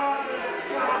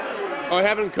 I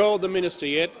haven't called the Minister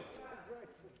yet.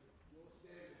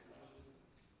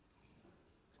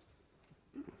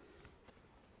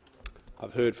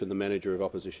 I've heard from the Manager of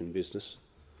Opposition Business.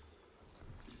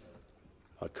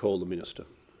 I call the Minister.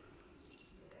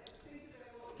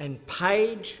 And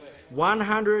page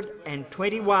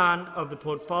 121 of the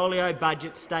portfolio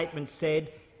budget statement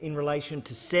said, in relation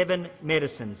to 7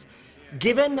 medicines,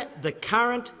 given the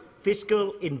current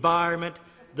fiscal environment,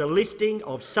 the listing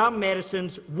of some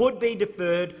medicines would be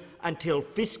deferred until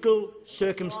fiscal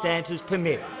circumstances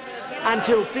permit.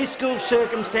 until fiscal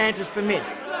circumstances permit.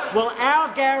 Well,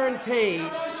 our guarantee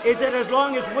is that as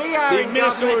long as we are the in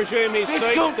Minister will government, resume his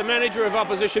seat. The Manager of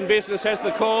Opposition Business has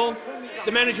the call.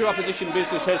 The Manager of Opposition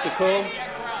Business has the call.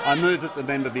 I move that the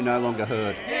member be no longer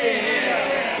heard.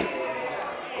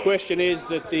 Question is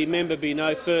that the member be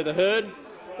no further heard.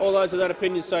 All those of that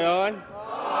opinion say aye.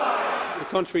 Aye. The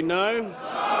contrary, no.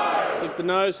 I think the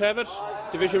noes have it.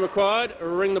 Division required.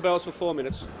 Ring the bells for 4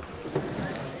 minutes.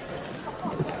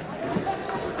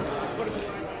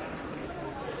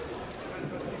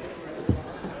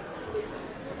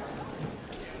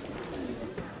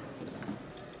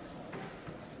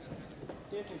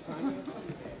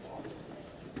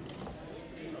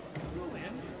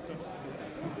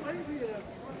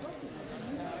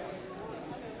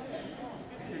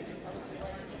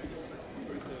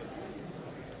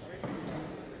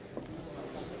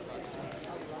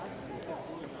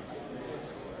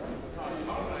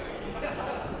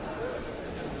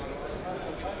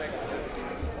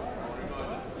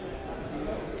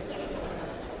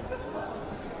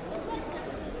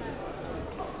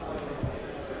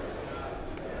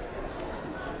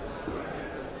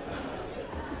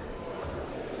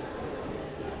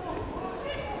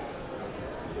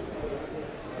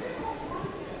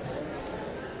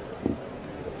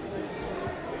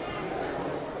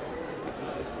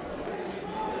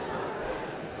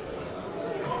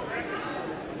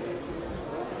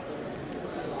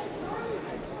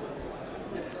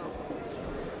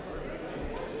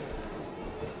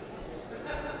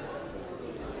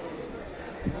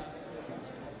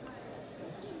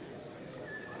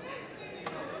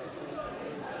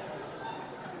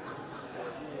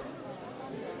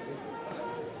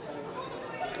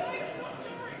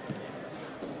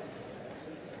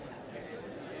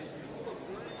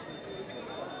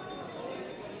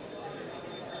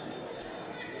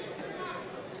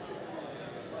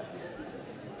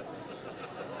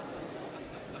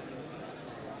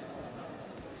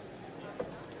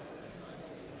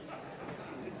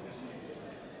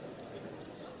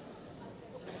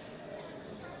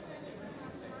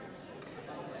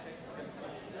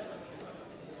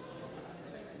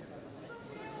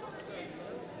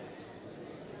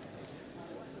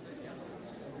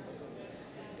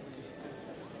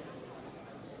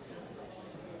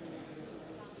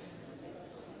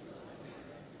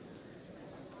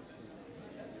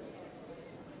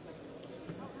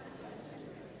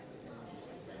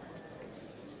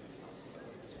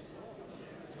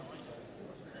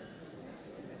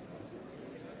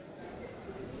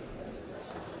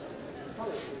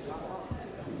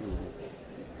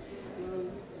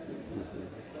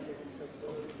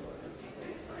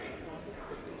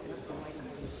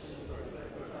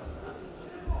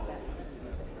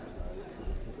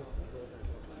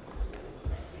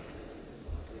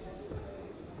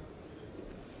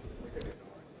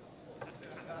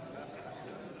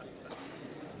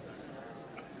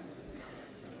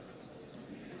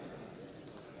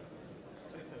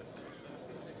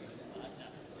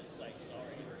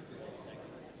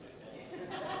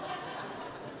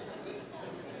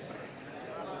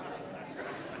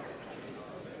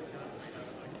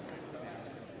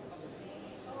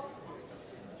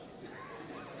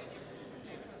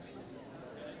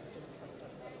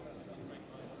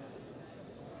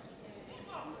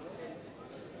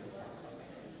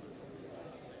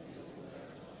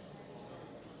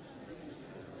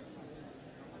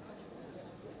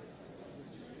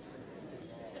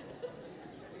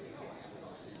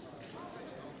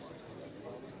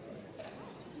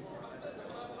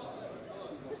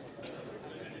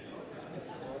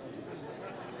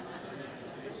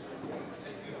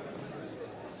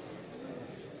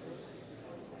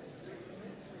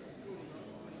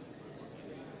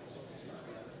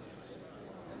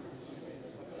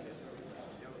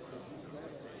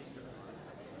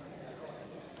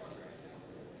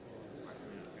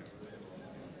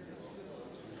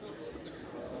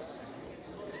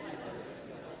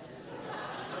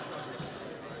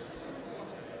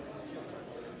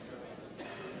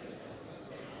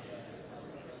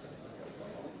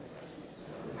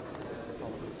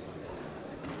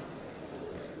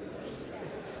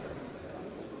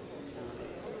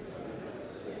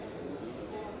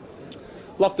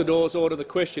 Lock the doors. Order. The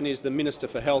question is the Minister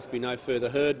for Health be no further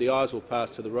heard. The ayes will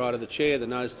pass to the right of the chair, the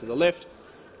noes to the left.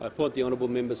 I appoint the honourable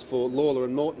members for Lawler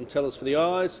and Morton tellers for the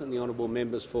ayes, and the honourable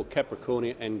members for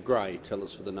Capricornia and Grey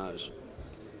tellers for the noes.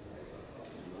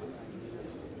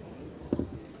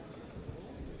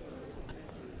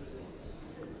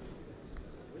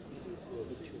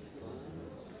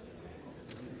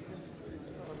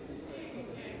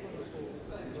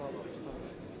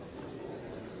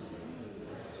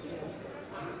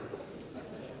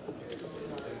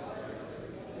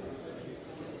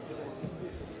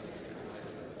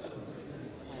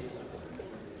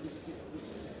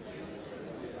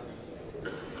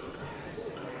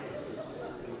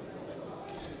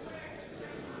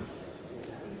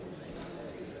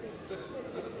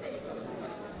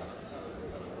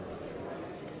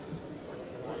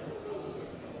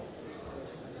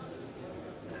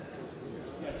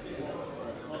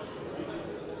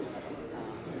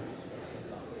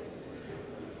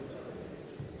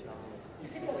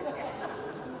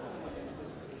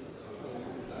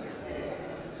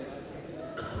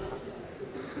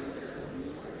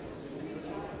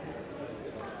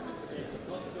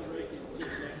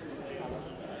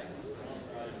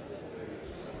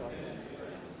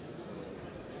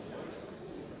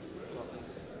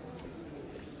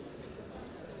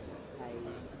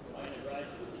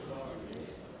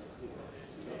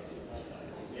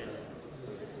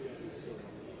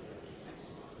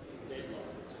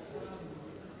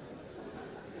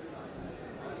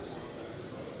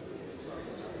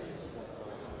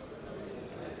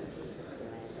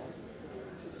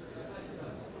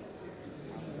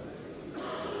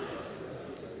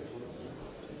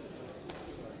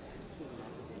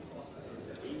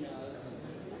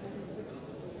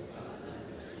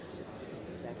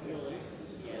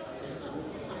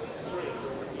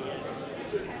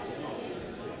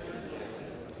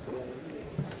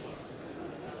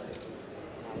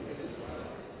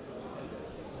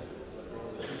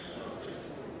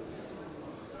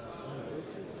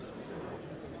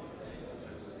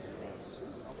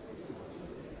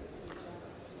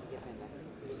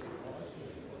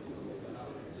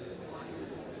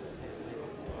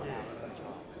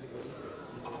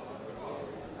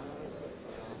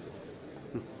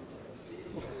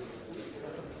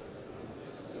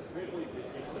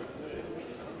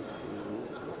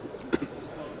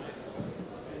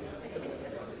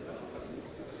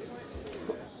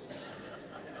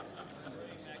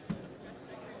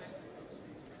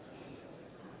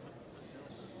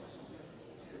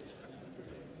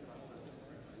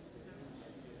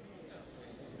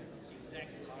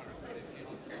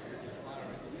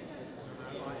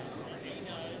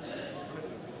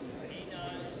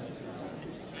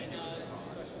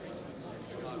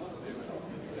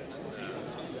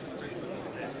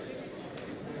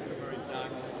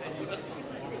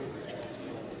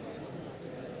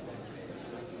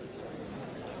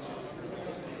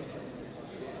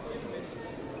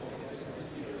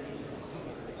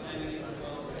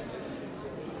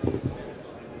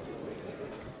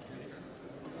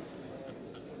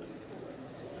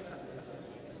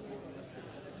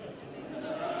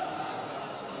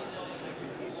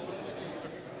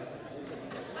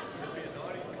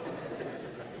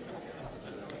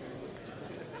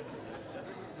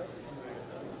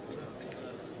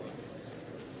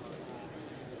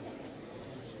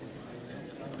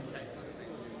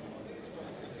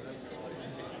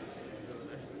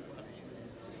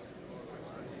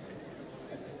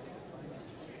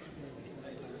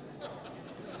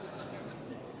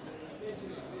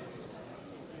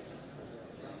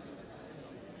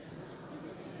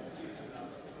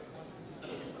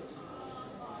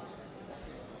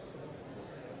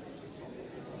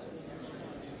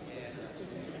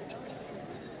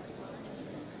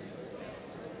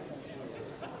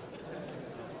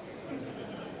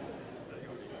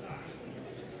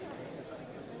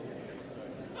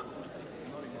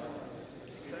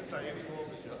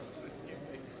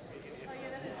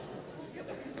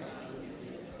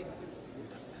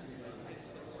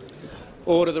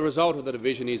 Order. The result of the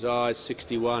division is ayes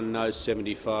 61, noes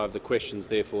 75. The question is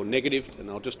therefore negatived, and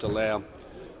I'll just allow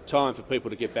time for people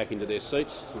to get back into their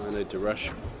seats. No need to rush.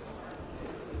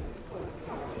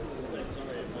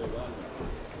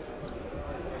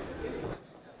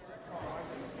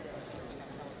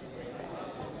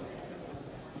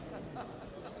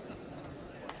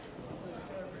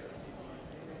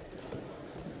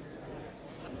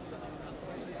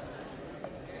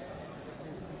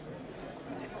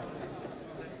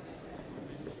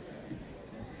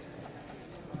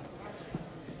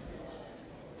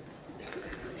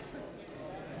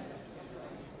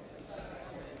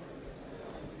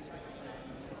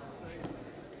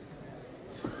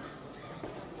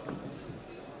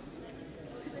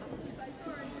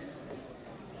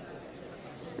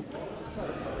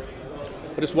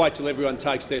 I'll just wait till everyone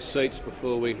takes their seats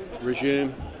before we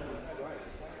resume.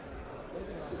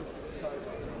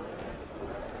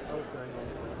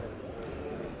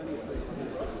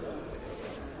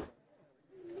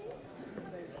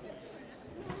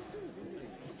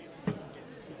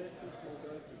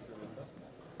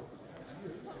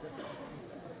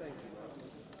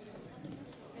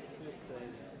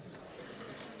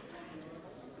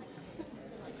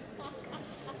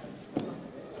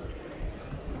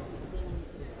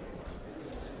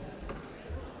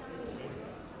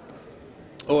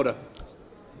 Order.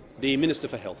 The Minister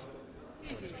for Health.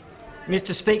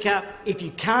 Mr Speaker, if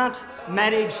you can't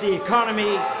manage the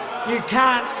economy, you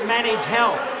can't manage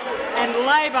health. And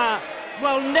Labor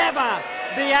will never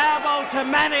be able to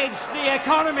manage the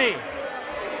economy.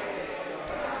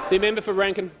 The member for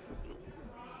Rankin.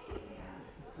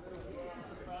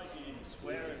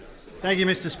 Thank you,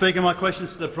 Mr Speaker. My question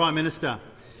is to the Prime Minister.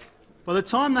 By the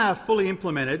time they are fully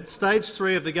implemented, Stage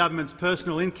 3 of the government's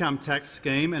personal income tax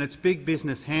scheme and its big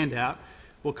business handout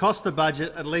will cost the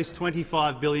budget at least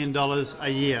 $25 billion a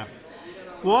year.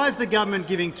 Why is the government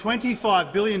giving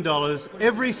 $25 billion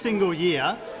every single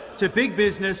year to big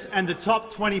business and the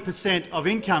top 20% of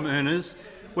income earners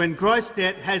when gross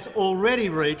debt has already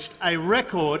reached a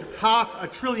record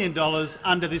 $500 billion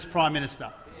under this Prime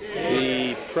Minister?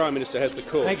 The Prime Minister has the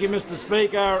call. Thank you, Mr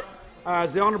Speaker.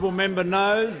 As the honourable member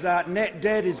knows, net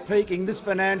debt is peaking this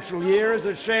financial year as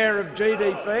a share of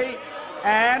GDP,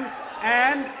 and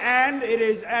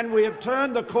we have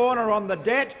turned the corner on the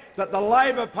debt that the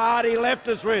Labor Party left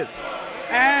us with.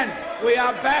 And we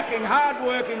are backing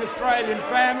hard-working Australian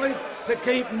families to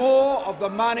keep more of the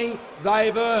money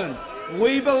they've earned.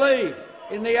 We believe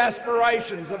in the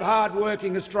aspirations of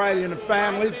hard-working Australian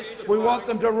families. We want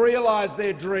them to realise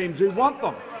their dreams. We want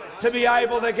them to be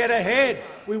able to get ahead.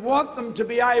 We want them to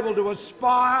be able to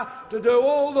aspire to do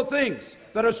all the things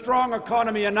that a strong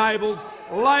economy enables.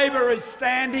 Labor is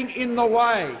standing in the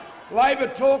way. Labor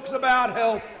talks about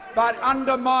health but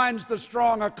undermines the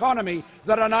strong economy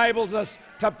that enables us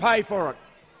to pay for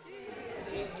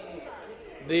it.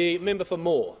 The member for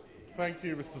Moore. Thank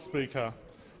you, Mr Speaker.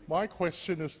 My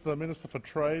question is to the Minister for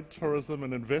Trade, Tourism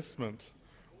and Investment.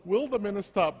 Will the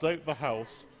Minister update the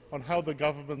House on how the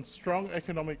government's strong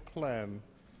economic plan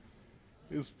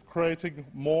is creating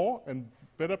more and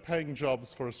better-paying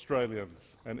jobs for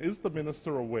Australians? And is the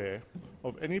Minister aware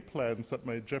of any plans that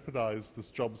may jeopardise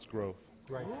this jobs growth?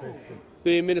 Great question.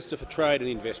 The Minister for Trade and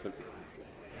Investment.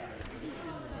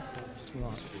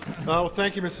 Well,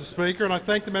 thank you, Mr Speaker, and I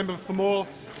thank the member for Moore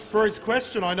for his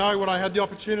question. I know when I had the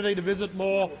opportunity to visit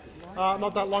Moore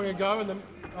not that long ago, and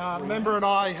the member and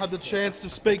I had the chance to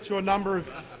speak to a number of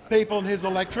people in his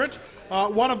electorate.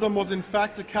 One of them was, in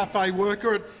fact, a cafe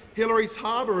worker at Hillary's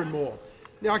Harbour in Moore.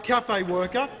 Now, a cafe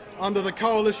worker under the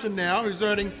coalition now who's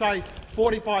earning, say,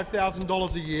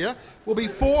 $45,000 a year will be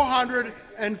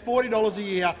 $440 a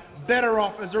year better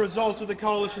off as a result of the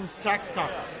Coalition's tax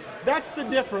cuts. That's the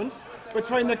difference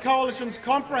between the Coalition's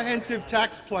comprehensive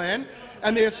tax plan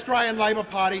and the Australian Labor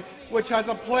Party, which has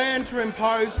a plan to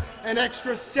impose an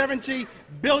extra $70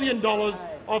 billion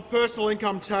of personal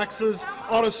income taxes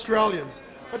on Australians.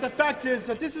 But the fact is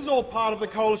that this is all part of the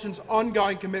Coalition's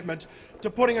ongoing commitment to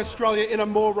putting Australia in a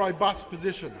more robust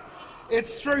position.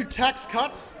 It's through tax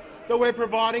cuts that we're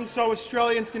providing so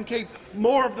Australians can keep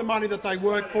more of the money that they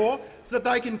work for, so that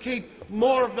they can keep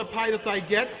more of the pay that they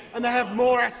get, and they have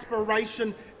more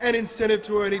aspiration and incentive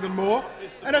to earn even more.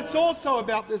 And it's also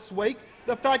about this week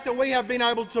the fact that we have been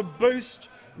able to boost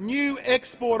new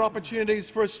export opportunities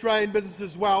for Australian business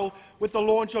as well, with the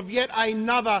launch of yet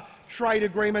another trade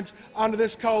agreement under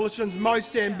this Coalition's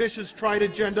most ambitious trade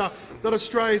agenda that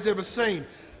Australia's ever seen.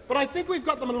 But I think we've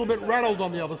got them a little bit rattled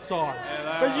on the other side.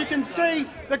 As you can see,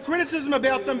 the criticism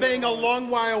about them being a long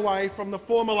way away from the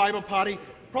former Labor Party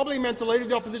probably meant the Leader of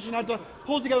the Opposition had to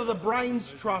pull together the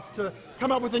brains trust to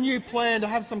come up with a new plan to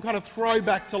have some kind of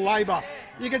throwback to Labor.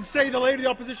 You can see the Leader of the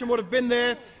Opposition would have been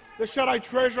there. The Shadow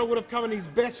Treasurer would have come in his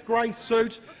best grey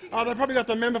suit. They probably got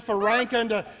the member for Rankin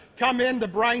to come in, the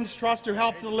Brains Trust, who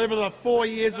helped deliver the 4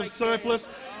 years of surplus.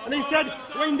 And he said,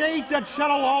 we need to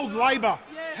channel old Labor.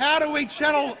 How do we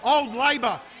channel old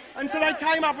Labor? And so they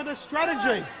came up with a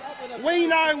strategy. We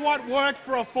know what worked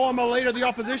for a former Leader of the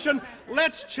Opposition.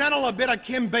 Let's channel a bit of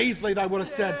Kim Beazley, they would have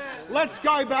said. Let's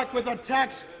go back with a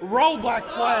tax rollback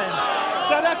plan.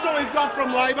 So that's what we've got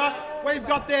from Labor. We've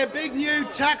got their big new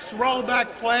tax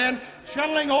rollback plan,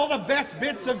 channeling all the best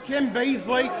bits of Kim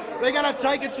Beazley. They're going to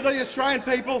take it to the Australian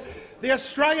people. The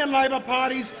Australian Labor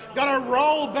Party's going to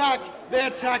roll back their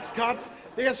tax cuts.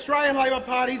 The Australian Labor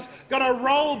Party's going to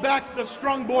roll back the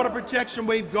strong border protection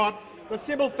we've got. The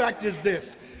simple fact is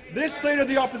this. This Leader of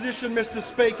the Opposition, Mr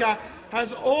Speaker,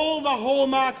 has all the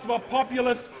hallmarks of a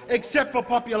populist except for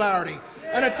popularity.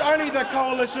 And it's only the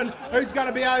Coalition who's going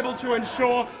to be able to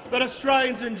ensure that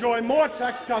Australians enjoy more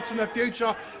tax cuts in the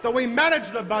future, that we manage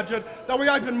the budget, that we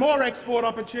open more export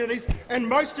opportunities, and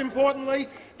most importantly,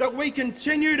 that we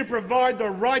continue to provide the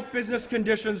right business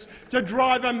conditions to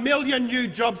drive 1 million new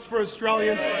jobs for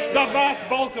Australians, the vast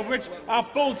bulk of which are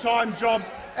full-time jobs,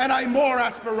 and a more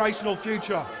aspirational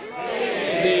future.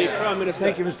 The Prime Minister.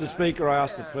 Thank you, Mr Speaker. I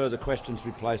ask that further questions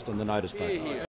be placed on the notice paper.